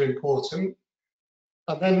that are important.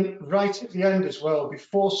 And then right at the end as well,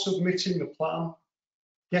 before submitting the plan,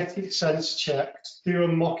 get it sense checked, do a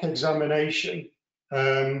mock examination.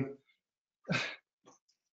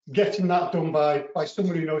 Getting that done by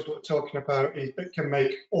someone who knows what they're talking about, it can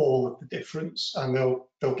make all of the difference, and they'll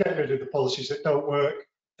get rid of the policies that don't work.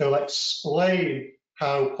 They'll explain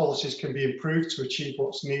how policies can be improved to achieve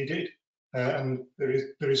what's needed, and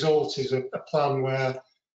the result is a plan where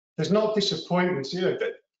there's not disappointment. You know,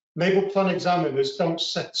 neighbourhood plan examiners don't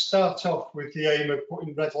start off with the aim of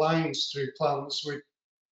putting red lines through plans.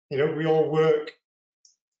 We all work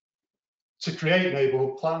to create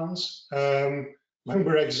neighbourhood plans. When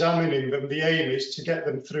we're examining them, the aim is to get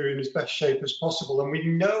them through in as best shape as possible. And we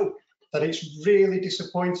know that it's really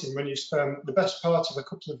disappointing when you spend the best part of a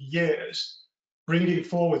couple of years bringing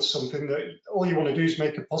forward something that all you want to do is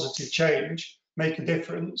make a positive change, make a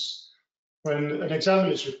difference. When an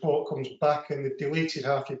examiner's report comes back and they've deleted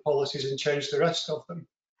half your policies and changed the rest of them.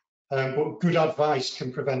 But good advice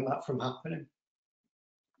can prevent that from happening.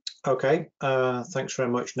 Okay, thanks very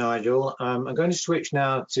much, Nigel. I'm going to switch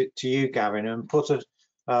now to you, Gavin, and put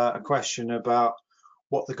a question about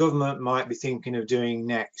what the government might be thinking of doing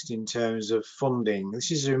next in terms of funding.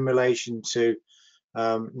 This is in relation to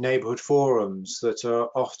neighbourhood forums that are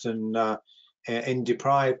often in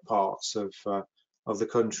deprived parts of the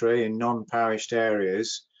country, in non-parished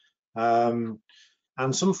areas. And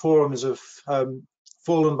some forums have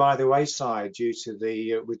fallen by the wayside due to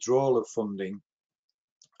the withdrawal of funding.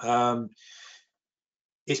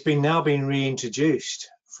 It's now been reintroduced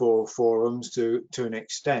for forums to an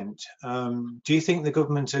extent. Do you think the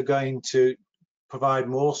government are going to provide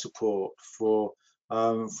more support for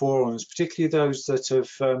forums, particularly those that have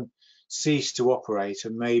ceased to operate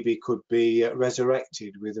and maybe could be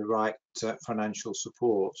resurrected with the right financial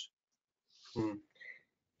support?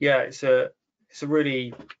 Yeah, it's a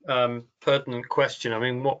really pertinent question. I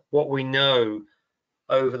mean, what we know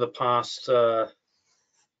over the past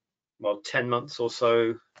 10 months or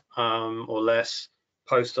so, or less,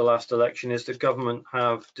 post the last election, is the government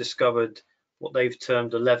have discovered what they've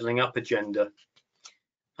termed a levelling up agenda.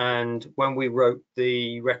 And when we wrote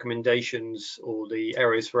the recommendations or the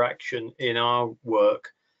areas for action in our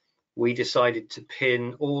work, we decided to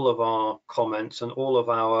pin all of our comments and all of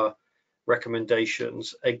our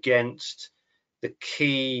recommendations against the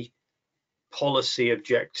key policy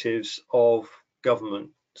objectives of government.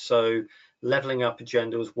 So levelling up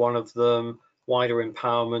agenda was one of them, wider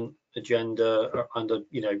empowerment agenda under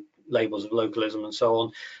labels of localism and so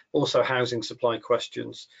on, also housing supply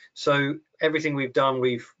questions. So everything we've done,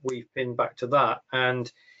 we've pinned back to that. And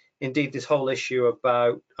indeed, this whole issue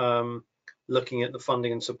about looking at the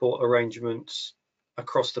funding and support arrangements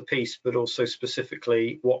across the piece, but also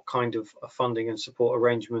specifically what kind of funding and support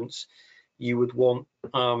arrangements you would want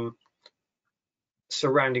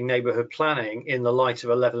surrounding neighbourhood planning in the light of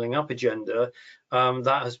a levelling up agenda,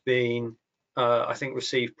 that has been, I think,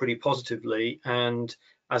 received pretty positively. And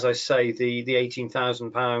as I say, the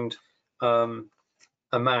 £18,000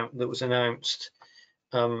 amount that was announced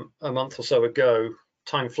a month or so ago,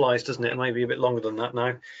 time flies, doesn't it? Maybe a bit longer than that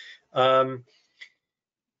now.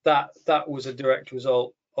 That was a direct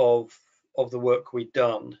result of the work we'd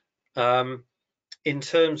done. In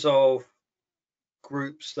terms of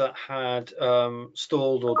groups that had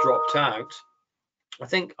stalled or dropped out, I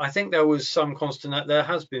think there was some constant, there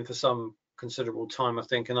has been for some considerable time, I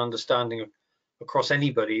think, an understanding of, across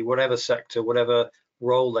anybody, whatever sector, whatever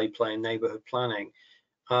role they play in neighbourhood planning,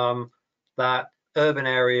 that urban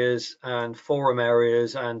areas and forum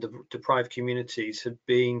areas and deprived communities had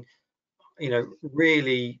been, you know,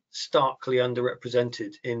 really starkly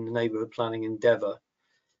underrepresented in the neighbourhood planning endeavour.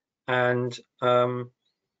 And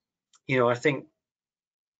you know, I think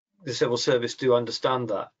the civil service do understand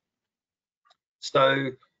that. So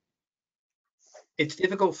it's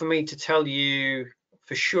difficult for me to tell you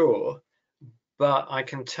for sure, but I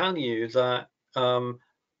can tell you that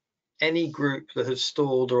any group that has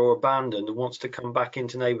stalled or abandoned and wants to come back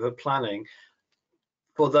into neighbourhood planning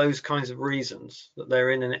for those kinds of reasons, that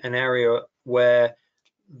they're in an area where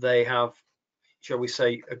they have, shall we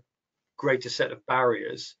say, a greater set of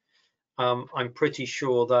barriers, I'm pretty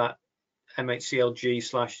sure that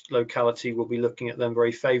MHCLG/locality will be looking at them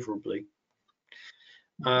very favourably.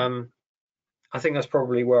 I think that's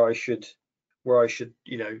probably where I should,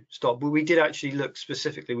 you know, stop. But we did actually look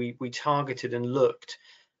specifically. We targeted and looked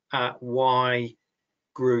at why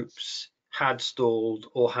groups had stalled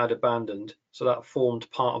or had abandoned. So that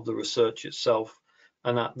formed part of the research itself,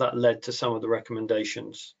 and that led to some of the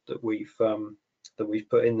recommendations that we've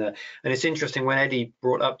put in there. And it's interesting when Eddy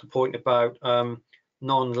brought up the point about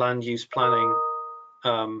non-land use planning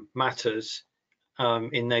matters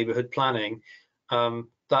in neighbourhood planning.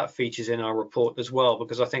 That features in our report as well,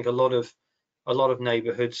 because I think a lot of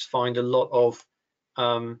neighbourhoods find a lot of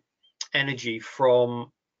energy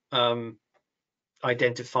from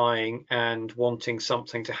identifying and wanting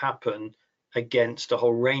something to happen against a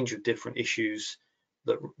whole range of different issues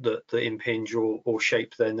that impinge or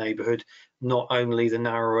shape their neighbourhood, not only the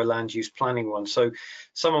narrower land use planning one. So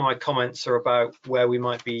some of my comments are about where we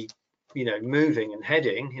might be, you know, moving and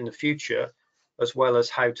heading in the future, as well as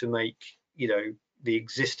how to make, you know, the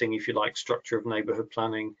existing, if you like, structure of neighbourhood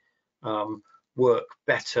planning work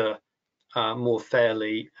better, more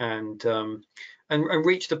fairly, and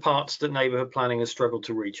reach the parts that neighbourhood planning has struggled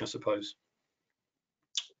to reach, I suppose.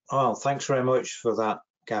 Oh, thanks very much for that,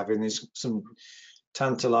 Gavin. There's some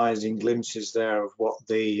tantalising glimpses there of what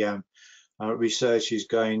the research is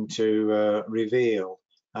going to reveal.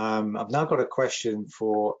 I've now got a question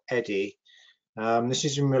for Eddy. This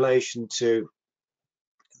is in relation to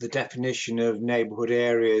the definition of neighbourhood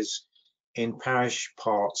areas in parish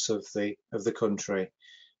parts of the country.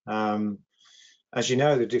 As you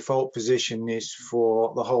know, the default position is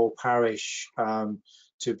for the whole parish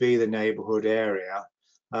to be the neighbourhood area,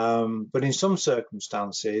 but in some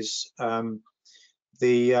circumstances,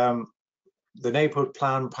 the neighbourhood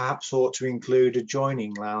plan perhaps ought to include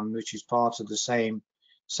adjoining land which is part of the same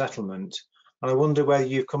settlement. And I wonder whether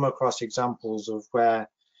you've come across examples of where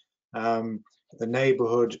the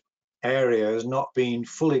neighbourhood area has not been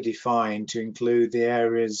fully defined to include the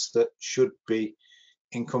areas that should be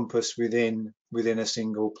encompassed within a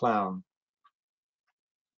single plan.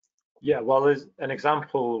 Yeah, well, there's an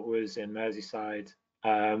example was in Merseyside,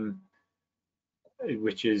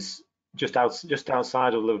 which is just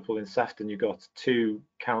outside of Liverpool in Sefton. You've got two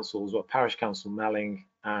councils, or parish council Melling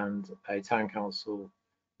and a town council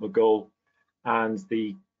McGurk, and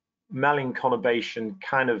the Melling conurbation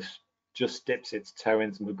kind of just dips its toe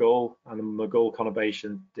into McGurk, and the McGurk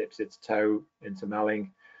conurbation dips its toe into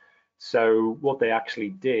Melling. So what they actually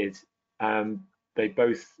did, they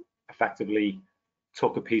both effectively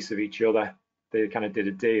took a piece of each other. They kind of did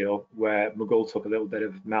a deal where McGurk took a little bit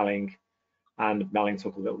of Melling and Melling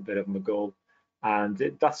took a little bit of McGurk, and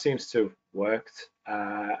that seems to have worked,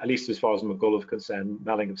 at least as far as McGurk is concerned.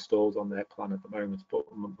 Melling have stalled on their plan at the moment, but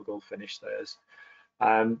McGurk finished theirs.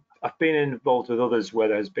 I've been involved with others where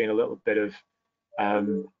there's been a little bit of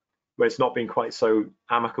where it's not been quite so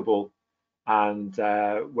amicable, and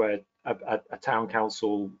where a town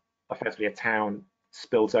council, effectively a town,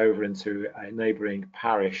 spilt over into a neighbouring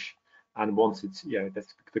parish and wanted, you know,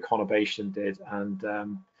 the conurbation did, and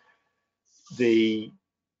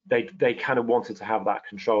they kind of wanted to have that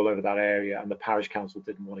control over that area, and the parish council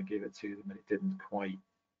didn't want to give it to them, and it didn't quite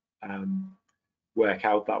work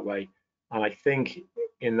out that way. And I think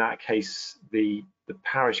in that case, the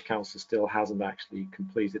parish council still hasn't actually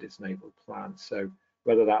completed its neighbourhood plan. So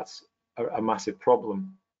whether that's a massive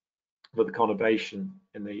problem for the conurbation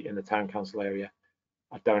in the town council area,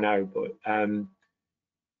 I don't know. But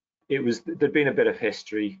there'd been a bit of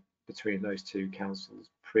history between those two councils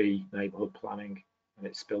pre-neighbourhood planning, and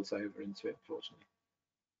it spills over into it, unfortunately.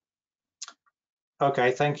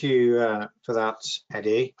 Okay, thank you for that,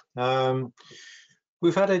 Eddy.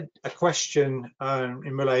 We've had a question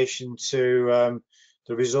in relation to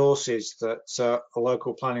the resources that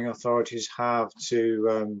local planning authorities have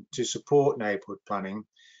to support neighbourhood planning.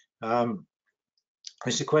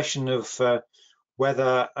 It's a question of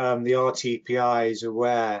whether the RTPI is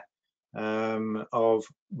aware of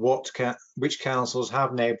which councils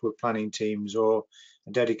have neighbourhood planning teams or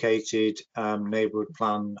a dedicated neighbourhood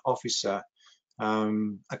plan officer.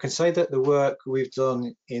 I can say that the work we've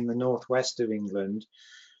done in the northwest of England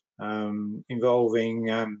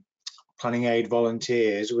involving planning aid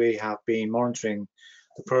volunteers, we have been monitoring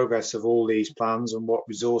the progress of all these plans and what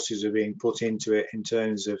resources are being put into it in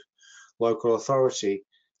terms of local authority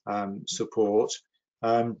support.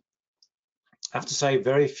 I have to say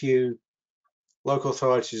very few local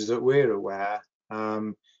authorities that we're aware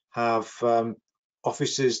have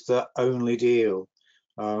offices that only deal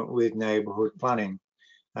with neighbourhood planning.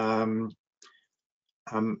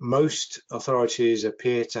 Most authorities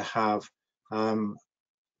appear to have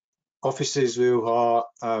officers who are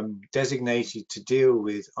designated to deal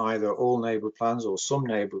with either all neighbourhood plans or some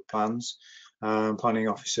neighbourhood plans, planning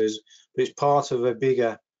officers, but it's part of a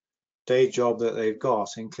bigger day job that they've got,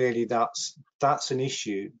 and clearly that's an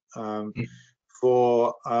issue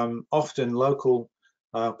for often local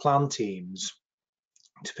plan teams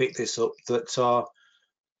to pick this up that are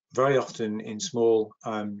very often in small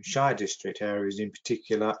Shire district areas in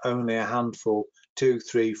particular, only a handful, 2,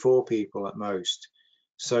 3, 4 people at most.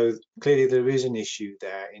 So clearly there is an issue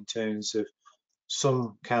there in terms of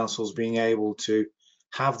some councils being able to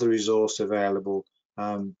have the resource available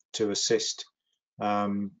to assist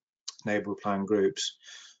neighbourhood plan groups.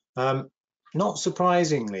 Not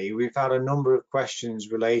surprisingly, we've had a number of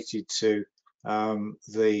questions related to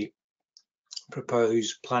the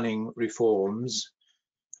proposed planning reforms.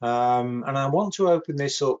 And I want to open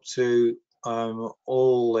this up to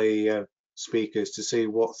all the speakers to see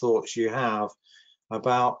what thoughts you have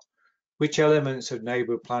about which elements of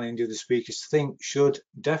neighbourhood planning do the speakers think should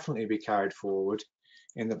definitely be carried forward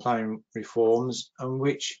in the planning reforms and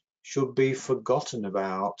which should be forgotten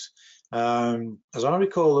about. As I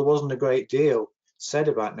recall, there wasn't a great deal said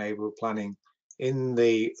about neighbourhood planning in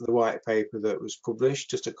the white paper that was published,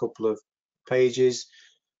 just a couple of pages.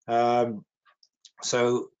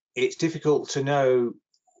 So it's difficult to know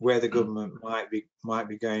where the government might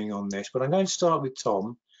be going on this. But I'm going to start with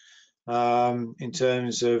Tom in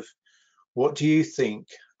terms of what do you think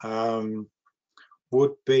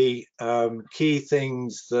would be key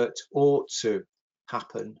things that ought to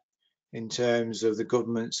happen in terms of the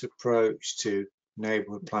government's approach to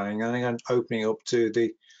neighbourhood planning? I think I'm opening up to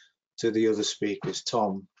the other speakers.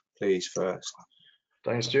 Tom, please first.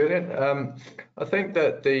 Thanks, Julian. I think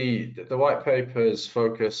that the white paper's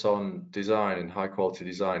focus on design and high quality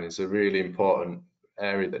design is a really important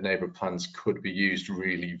area that neighbourhood plans could be used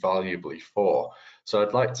really valuably for. So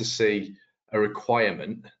I'd like to see a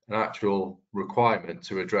requirement, an actual requirement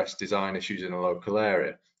to address design issues in a local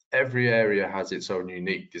area. Every area has its own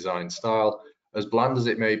unique design style, as bland as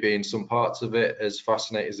it may be in some parts of it, as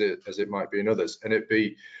fascinating as it might be in others. And it'd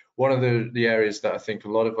be one of the areas that I think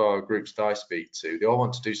a lot of our groups that I speak to, they all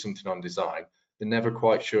want to do something on design. They're never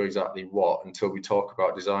quite sure exactly what until we talk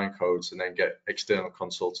about design codes and then get external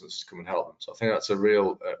consultants to come and help them. So I think that's a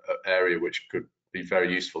real area which could be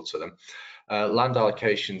very useful to them. Land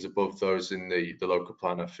allocations above those in the local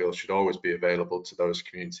plan, I feel, should always be available to those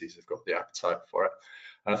communities who've got the appetite for it.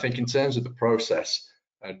 And I think in terms of the process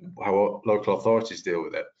and how local authorities deal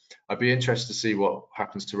with it, I'd be interested to see what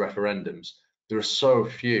happens to referendums. There are so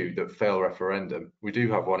few that fail referendum. We do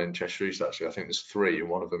have one in Cheshire East, actually. I think there's 3, and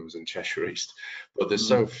one of them is in Cheshire East. But there's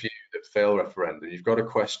so few that fail referendum. You've got to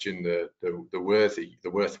question the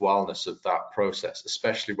worthwhileness of that process,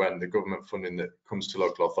 especially when the government funding that comes to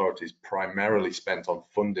local authorities primarily spent on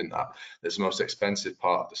funding that. That's the most expensive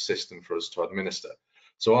part of the system for us to administer.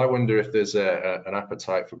 So I wonder if there's an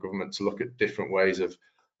appetite for government to look at different ways of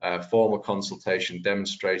formal consultation,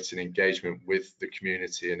 demonstrating engagement with the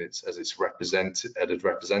community and as it's represented at a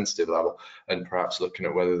representative level, and perhaps looking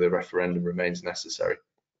at whether the referendum remains necessary.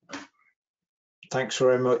 Thanks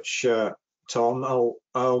very much, Tom.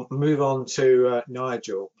 I'll move on to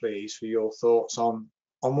Nigel, please, for your thoughts on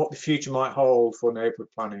what the future might hold for neighbourhood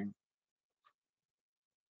planning.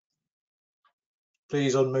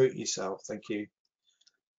 Please unmute yourself. Thank you.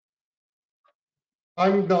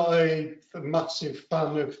 I'm not a massive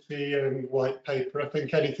fan of the white paper. I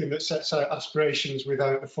think anything that sets out aspirations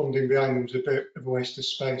without the funding behind them is a bit of a waste of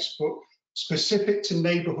space. But specific to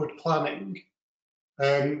neighbourhood planning,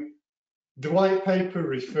 the white paper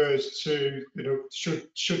refers to,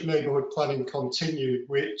 should neighbourhood planning continue,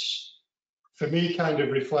 which for me kind of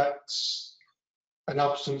reflects an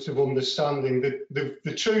absence of understanding.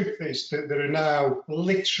 The truth is that there are now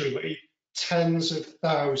literally tens of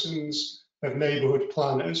thousands of neighbourhood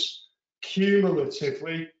planners.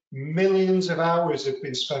 Cumulatively, millions of hours have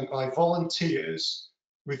been spent by volunteers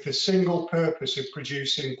with the single purpose of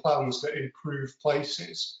producing plans that improve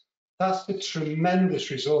places. That's a tremendous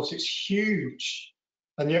resource. It's huge.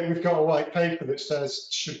 And yet we've got a white paper that says,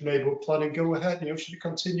 should neighbourhood planning go ahead? Should it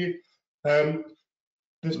continue?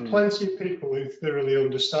 There's plenty of people who thoroughly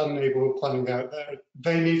understand neighbourhood planning out there.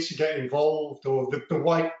 They need to get involved, or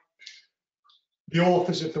the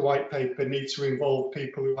authors of the white paper need to involve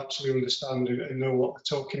people who actually understand and know what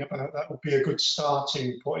they're talking about. That would be a good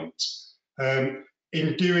starting point.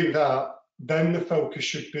 In doing that, then the focus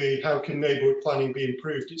should be, how can neighbourhood planning be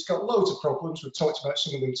improved? It's got loads of problems. We've talked about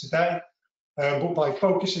some of them today, but by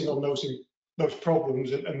focusing on those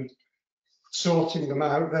problems and sorting them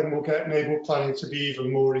out, then we'll get neighbourhood planning to be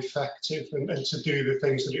even more effective and to do the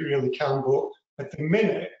things that it really can. But at the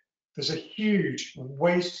minute, there's a huge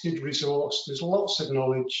wasted resource. There's lots of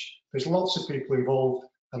knowledge. There's lots of people involved,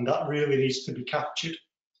 and that really needs to be captured.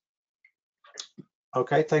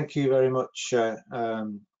 Okay, thank you very much.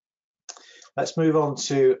 Let's move on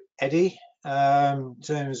to Eddy. In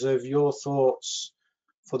terms of your thoughts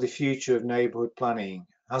for the future of neighbourhood planning,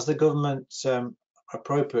 has the government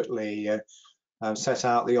appropriately set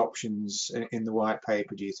out the options in the white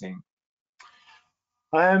paper, do you think?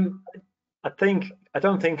 I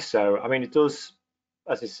don't think so. I mean, it does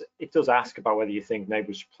ask about whether you think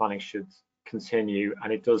neighbourhood planning should continue,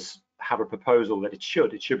 and it does have a proposal that it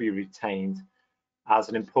should be retained as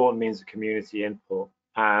an important means of community input.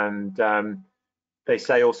 And they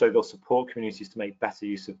say also they'll support communities to make better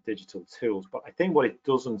use of digital tools. But I think what it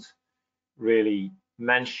doesn't really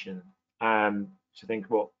mention, which I think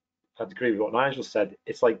I'd agree with what Nigel said,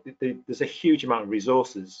 it's like there's a huge amount of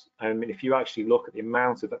resources. I mean, if you actually look at the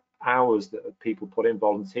amount of hours that people put in,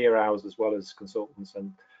 volunteer hours as well as consultants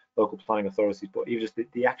and local planning authorities, but even just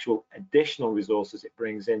the actual additional resources it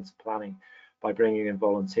brings into planning by bringing in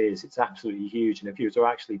volunteers, it's absolutely huge. And if you were to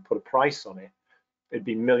actually put a price on it, it'd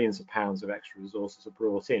be millions of pounds of extra resources are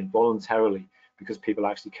brought in voluntarily because people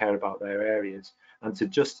actually care about their areas. And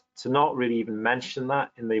to not really even mention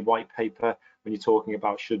that in the white paper when you're talking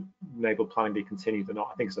about should neighbourhood planning be continued or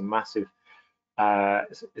not, I think it's a massive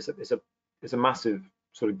it's a massive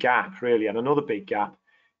sort of gap, really. And another big gap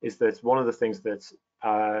is that one of the things that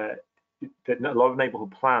a lot of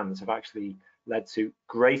neighbourhood plans have actually led to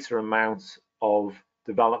greater amounts of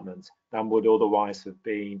development than would otherwise have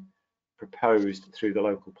been proposed through the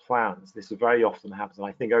local plans. This very often happens, and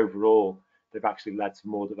I think overall they've actually led to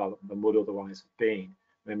more development than would otherwise have been.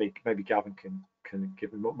 Maybe Gavin can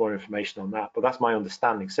give more information on that, but that's my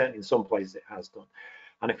understanding. Certainly in some places it has done.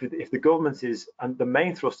 And if the government is, and the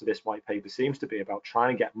main thrust of this white paper seems to be about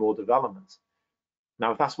trying to get more development.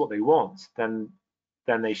 Now, if that's what they want, then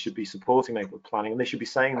they should be supporting neighbourhood planning, and they should be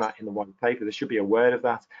saying that in the white paper. They should be aware of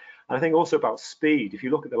that. And I think also about speed. If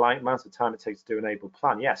you look at the amount of time it takes to do a neighbourhood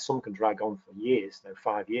plan, yes, some can drag on for years,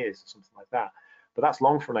 5 years or something like that. But that's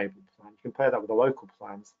long for a neighbourhood plan. You compare that with the local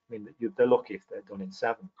plans. I mean, they're lucky if they're done in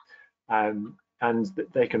 7, and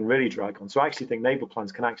they can really drag on. So I actually think neighbourhood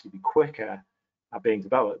plans can actually be quicker at being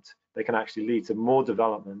developed. They can actually lead to more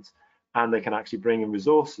development, and they can actually bring in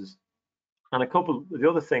resources. And the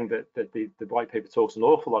other thing that the white paper talks an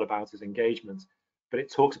awful lot about is engagement, but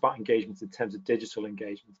it talks about engagement in terms of digital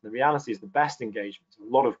engagement. And the reality is the best engagement, a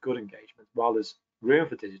lot of good engagement, while there's room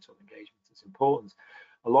for digital engagement, it's important.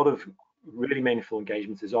 A lot of really meaningful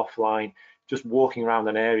engagement is offline, just walking around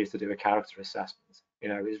an area to do a character assessment,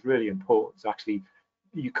 is really important. So actually,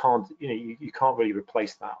 you can't really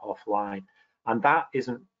replace that offline. And that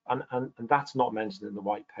isn't, and that's not mentioned in the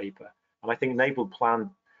white paper. And I think neighbourhood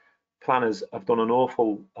planners have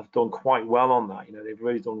done quite well on that. They've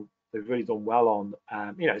really done well on.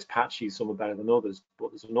 It's patchy, some are better than others,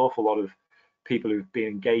 but there's an awful lot of people who've been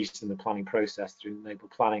engaged in the planning process through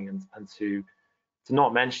neighbourhood planning, and to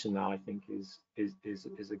not mention that, I think is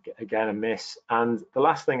again a miss. And the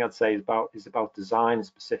last thing I'd say is about design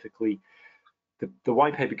specifically. The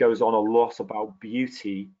white paper goes on a lot about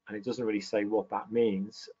beauty, and it doesn't really say what that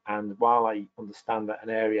means. And while I understand that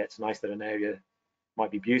it's nice that an area might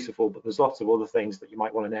be beautiful, but there's lots of other things that you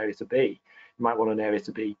might want an area to be. You might want an area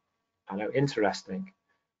to be, interesting,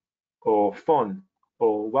 or fun,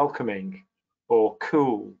 or welcoming, or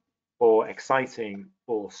cool, or exciting,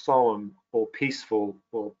 or solemn, or peaceful,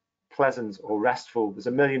 or pleasant, or restful. There's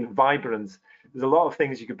a million vibrant. There's a lot of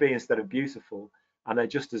things you could be instead of beautiful, and they're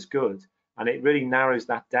just as good. and it really narrows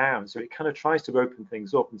that down. So it kind of tries to open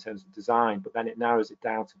things up in terms of design, but then it narrows it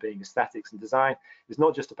down to being aesthetics. And design is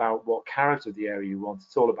not just about what character of the area you want,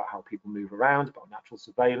 it's all about how people move around, about natural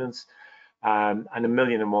surveillance, and a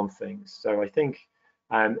million and one things. So I think,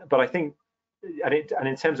 but I think, and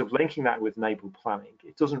in terms of linking that with neighbourhood planning,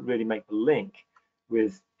 it doesn't really make the link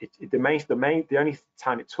with it. The only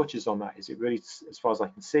time it touches on that is it really, as far as I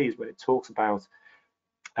can see, is when it talks about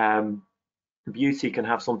beauty can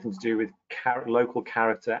have something to do with local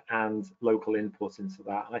character and local input into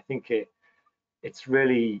that. And I think it's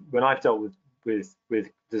really, when I've dealt with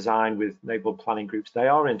design with neighbourhood planning groups, they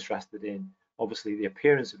are interested in obviously the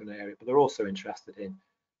appearance of an area, but they're also interested in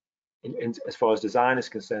as far as design is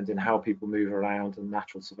concerned, in how people move around and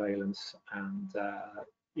natural surveillance and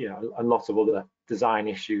you know, a lot of other design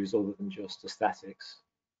issues other than just aesthetics.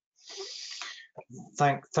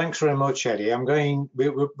 Thanks very much, Eddy.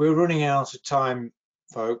 We're running out of time,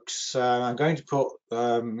 folks. I'm going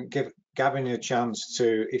to give Gavin a chance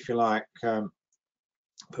to, if you like,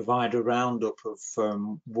 provide a roundup of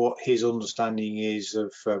what his understanding is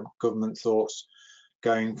of government thoughts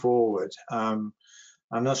going forward. And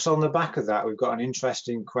just on the back of that, we've got an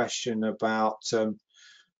interesting question about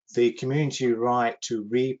the community right to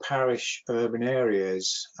re-parish urban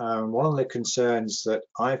areas. One of the concerns that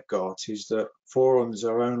I've got is that forums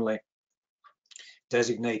are only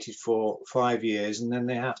designated for 5 years, and then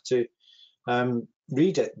they have to become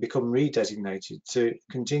redesignated to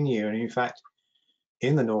continue. And in fact,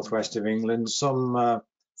 in the northwest of England, some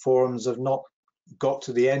forums have not got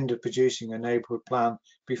to the end of producing a neighbourhood plan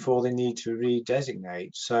before they need to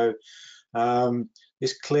redesignate. So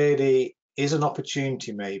this clearly is an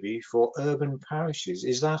opportunity maybe for urban parishes.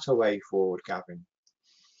 Is that a way forward, Gavin?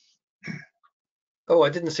 Oh, I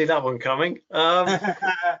didn't see that one coming.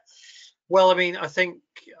 Well, I mean, I think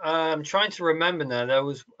I'm trying to remember now. There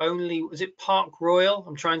was only, was it Park Royal?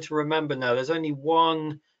 I'm trying to remember now. There's only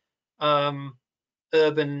one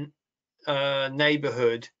urban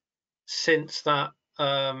neighbourhood since that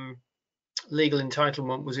legal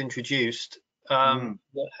entitlement was introduced that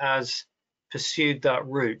has pursued that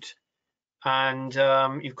route. And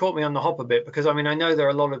you've caught me on the hop a bit, because I mean, I know there are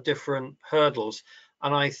a lot of different hurdles,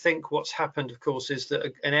 and I think what's happened, of course, is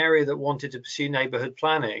that an area that wanted to pursue neighbourhood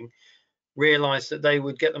planning realised that they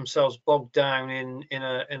would get themselves bogged down in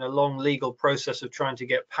a long legal process of trying to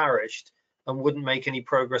get parished and wouldn't make any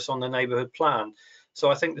progress on the neighbourhood plan. So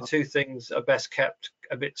I think the two things are best kept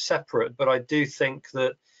a bit separate, but I do think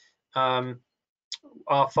that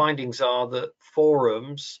our findings are that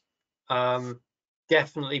forums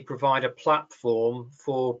definitely provide a platform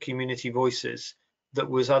for community voices that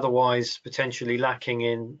was otherwise potentially lacking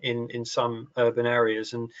in some urban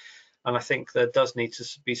areas, and I think there does need to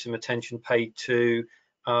be some attention paid to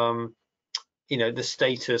you know, the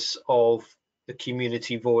status of the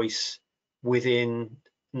community voice within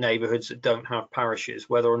neighbourhoods that don't have parishes,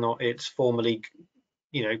 whether or not it's formally,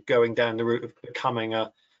 you know, going down the route of becoming a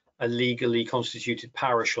legally constituted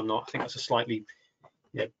parish or not. I think that's a slightly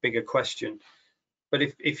bigger question. But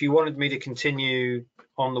if you wanted me to continue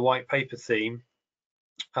on the white paper theme,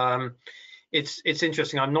 it's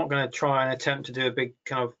interesting. I'm not going to try and attempt to do a big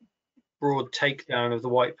kind of broad takedown of the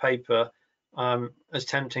white paper, as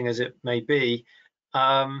tempting as it may be.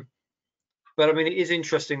 But I mean, it is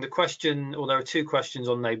interesting. The question, or there are two questions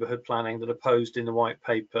on neighbourhood planning that are posed in the white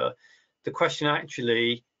paper. The question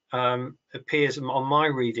actually appears on my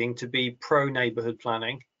reading to be pro-neighbourhood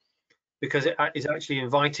planning, because it is actually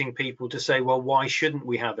inviting people to say, well, why shouldn't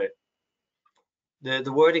we have it?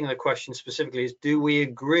 The wording of the question specifically is, do we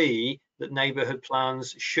agree that neighbourhood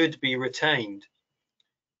plans should be retained?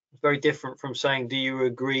 It's very different from saying, do you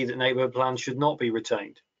agree that neighbourhood plans should not be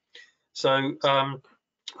retained? So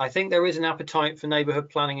I think there is an appetite for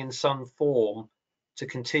neighbourhood planning in some form to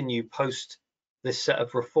continue post this set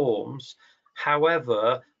of reforms.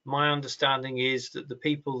 However, my understanding is that the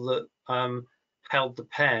people that held the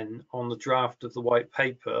pen on the draft of the white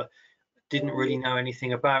paper didn't really know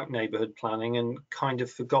anything about neighbourhood planning and kind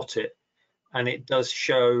of forgot it. And it does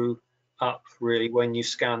show up really when you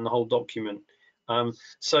scan the whole document.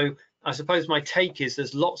 So I suppose my take is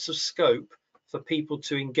there's lots of scope for people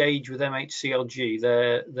to engage with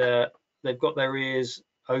MHCLG. They've got their ears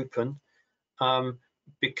open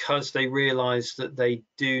because they realise that they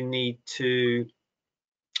do need to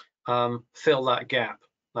fill that gap,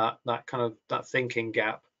 that thinking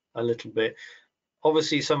gap a little bit.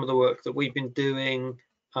 Obviously, some of the work that we've been doing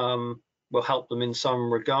will help them in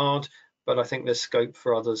some regard, but I think there's scope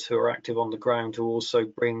for others who are active on the ground to also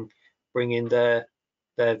bring in their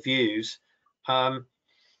views.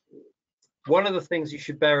 one of the things you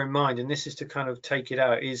should bear in mind, and this is to kind of take it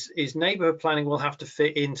out, is neighbourhood planning will have to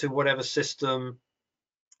fit into whatever system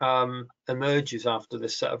emerges after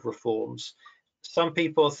this set of reforms. Some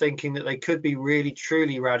people are thinking that they could be really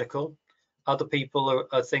truly radical. Other people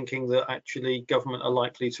are thinking that actually government are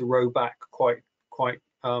likely to row back quite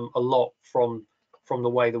a lot from the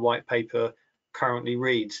way the white paper currently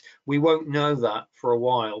reads. We won't know that for a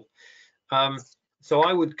while. So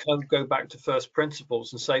I would kind of go back to first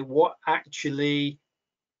principles and say, what actually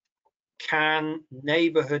can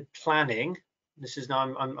neighbourhood planning, this is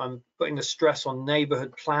now I'm putting the stress on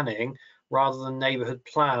neighbourhood planning rather than neighbourhood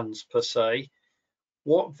plans per se,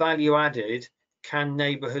 what value added can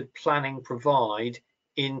neighbourhood planning provide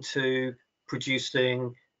into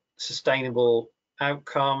producing sustainable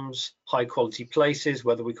outcomes, high quality places,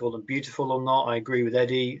 whether we call them beautiful or not. I agree with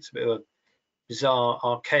Eddy, it's a bit of a bizarre,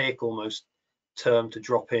 archaic almost term to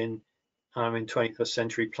drop in 21st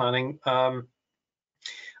century planning. And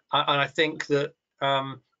I think that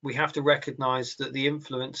we have to recognise that the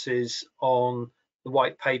influences on the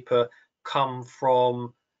white paper come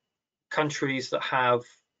from countries that have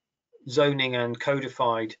zoning and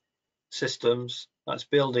codified systems, that's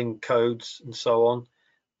building codes and so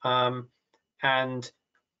on. And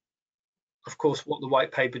of course, what the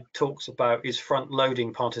white paper talks about is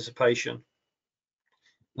front-loading participation.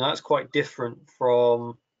 Now, that's quite different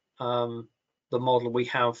from the model we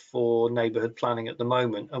have for neighbourhood planning at the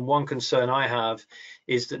moment. And one concern I have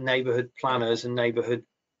is that neighbourhood planners and neighbourhood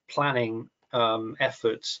planning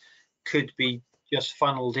efforts could be just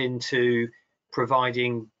funneled into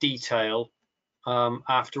providing detail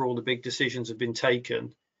after all the big decisions have been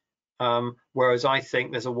taken. Whereas I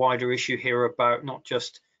think there's a wider issue here about not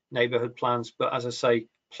just neighbourhood plans, but as I say,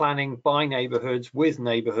 planning by neighbourhoods with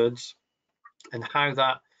neighbourhoods, and how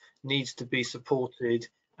that needs to be supported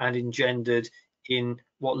and engendered in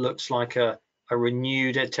what looks like a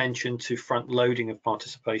renewed attention to front loading of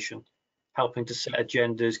participation, helping to set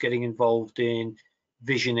agendas, getting involved in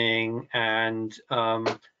visioning and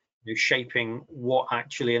shaping what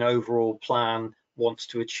actually an overall plan wants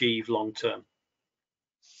to achieve long term.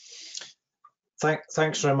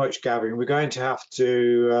 Thanks very much, Gavin. We're going to have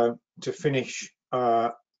to finish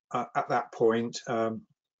at that point.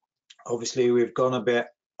 Obviously, we've gone a bit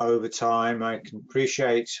over time. I can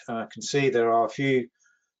appreciate, I can see there are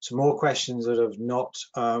some more questions that have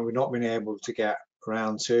we've not been able to get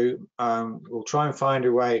around to. We'll try and find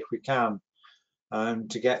a way, if we can,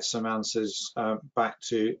 to get some answers back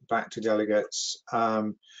to delegates.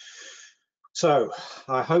 So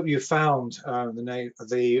I hope you found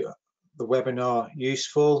the webinar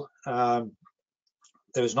useful. There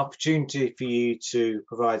was an opportunity for you to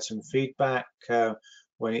provide some feedback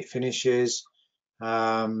when it finishes.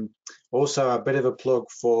 Also, a bit of a plug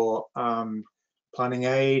for planning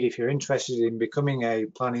aid. If you're interested in becoming a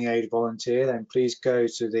planning aid volunteer, then please go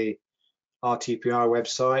to the RTPI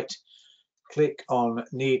website, click on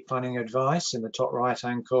Need Planning Advice in the top right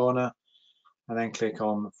hand corner, and then click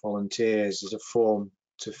on Volunteers. There's a form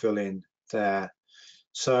to fill in there.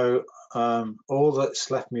 So all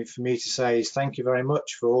that's left for me to say is thank you very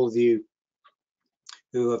much for all of you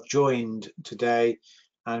who have joined today,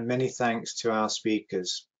 and many thanks to our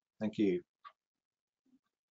speakers. Thank you.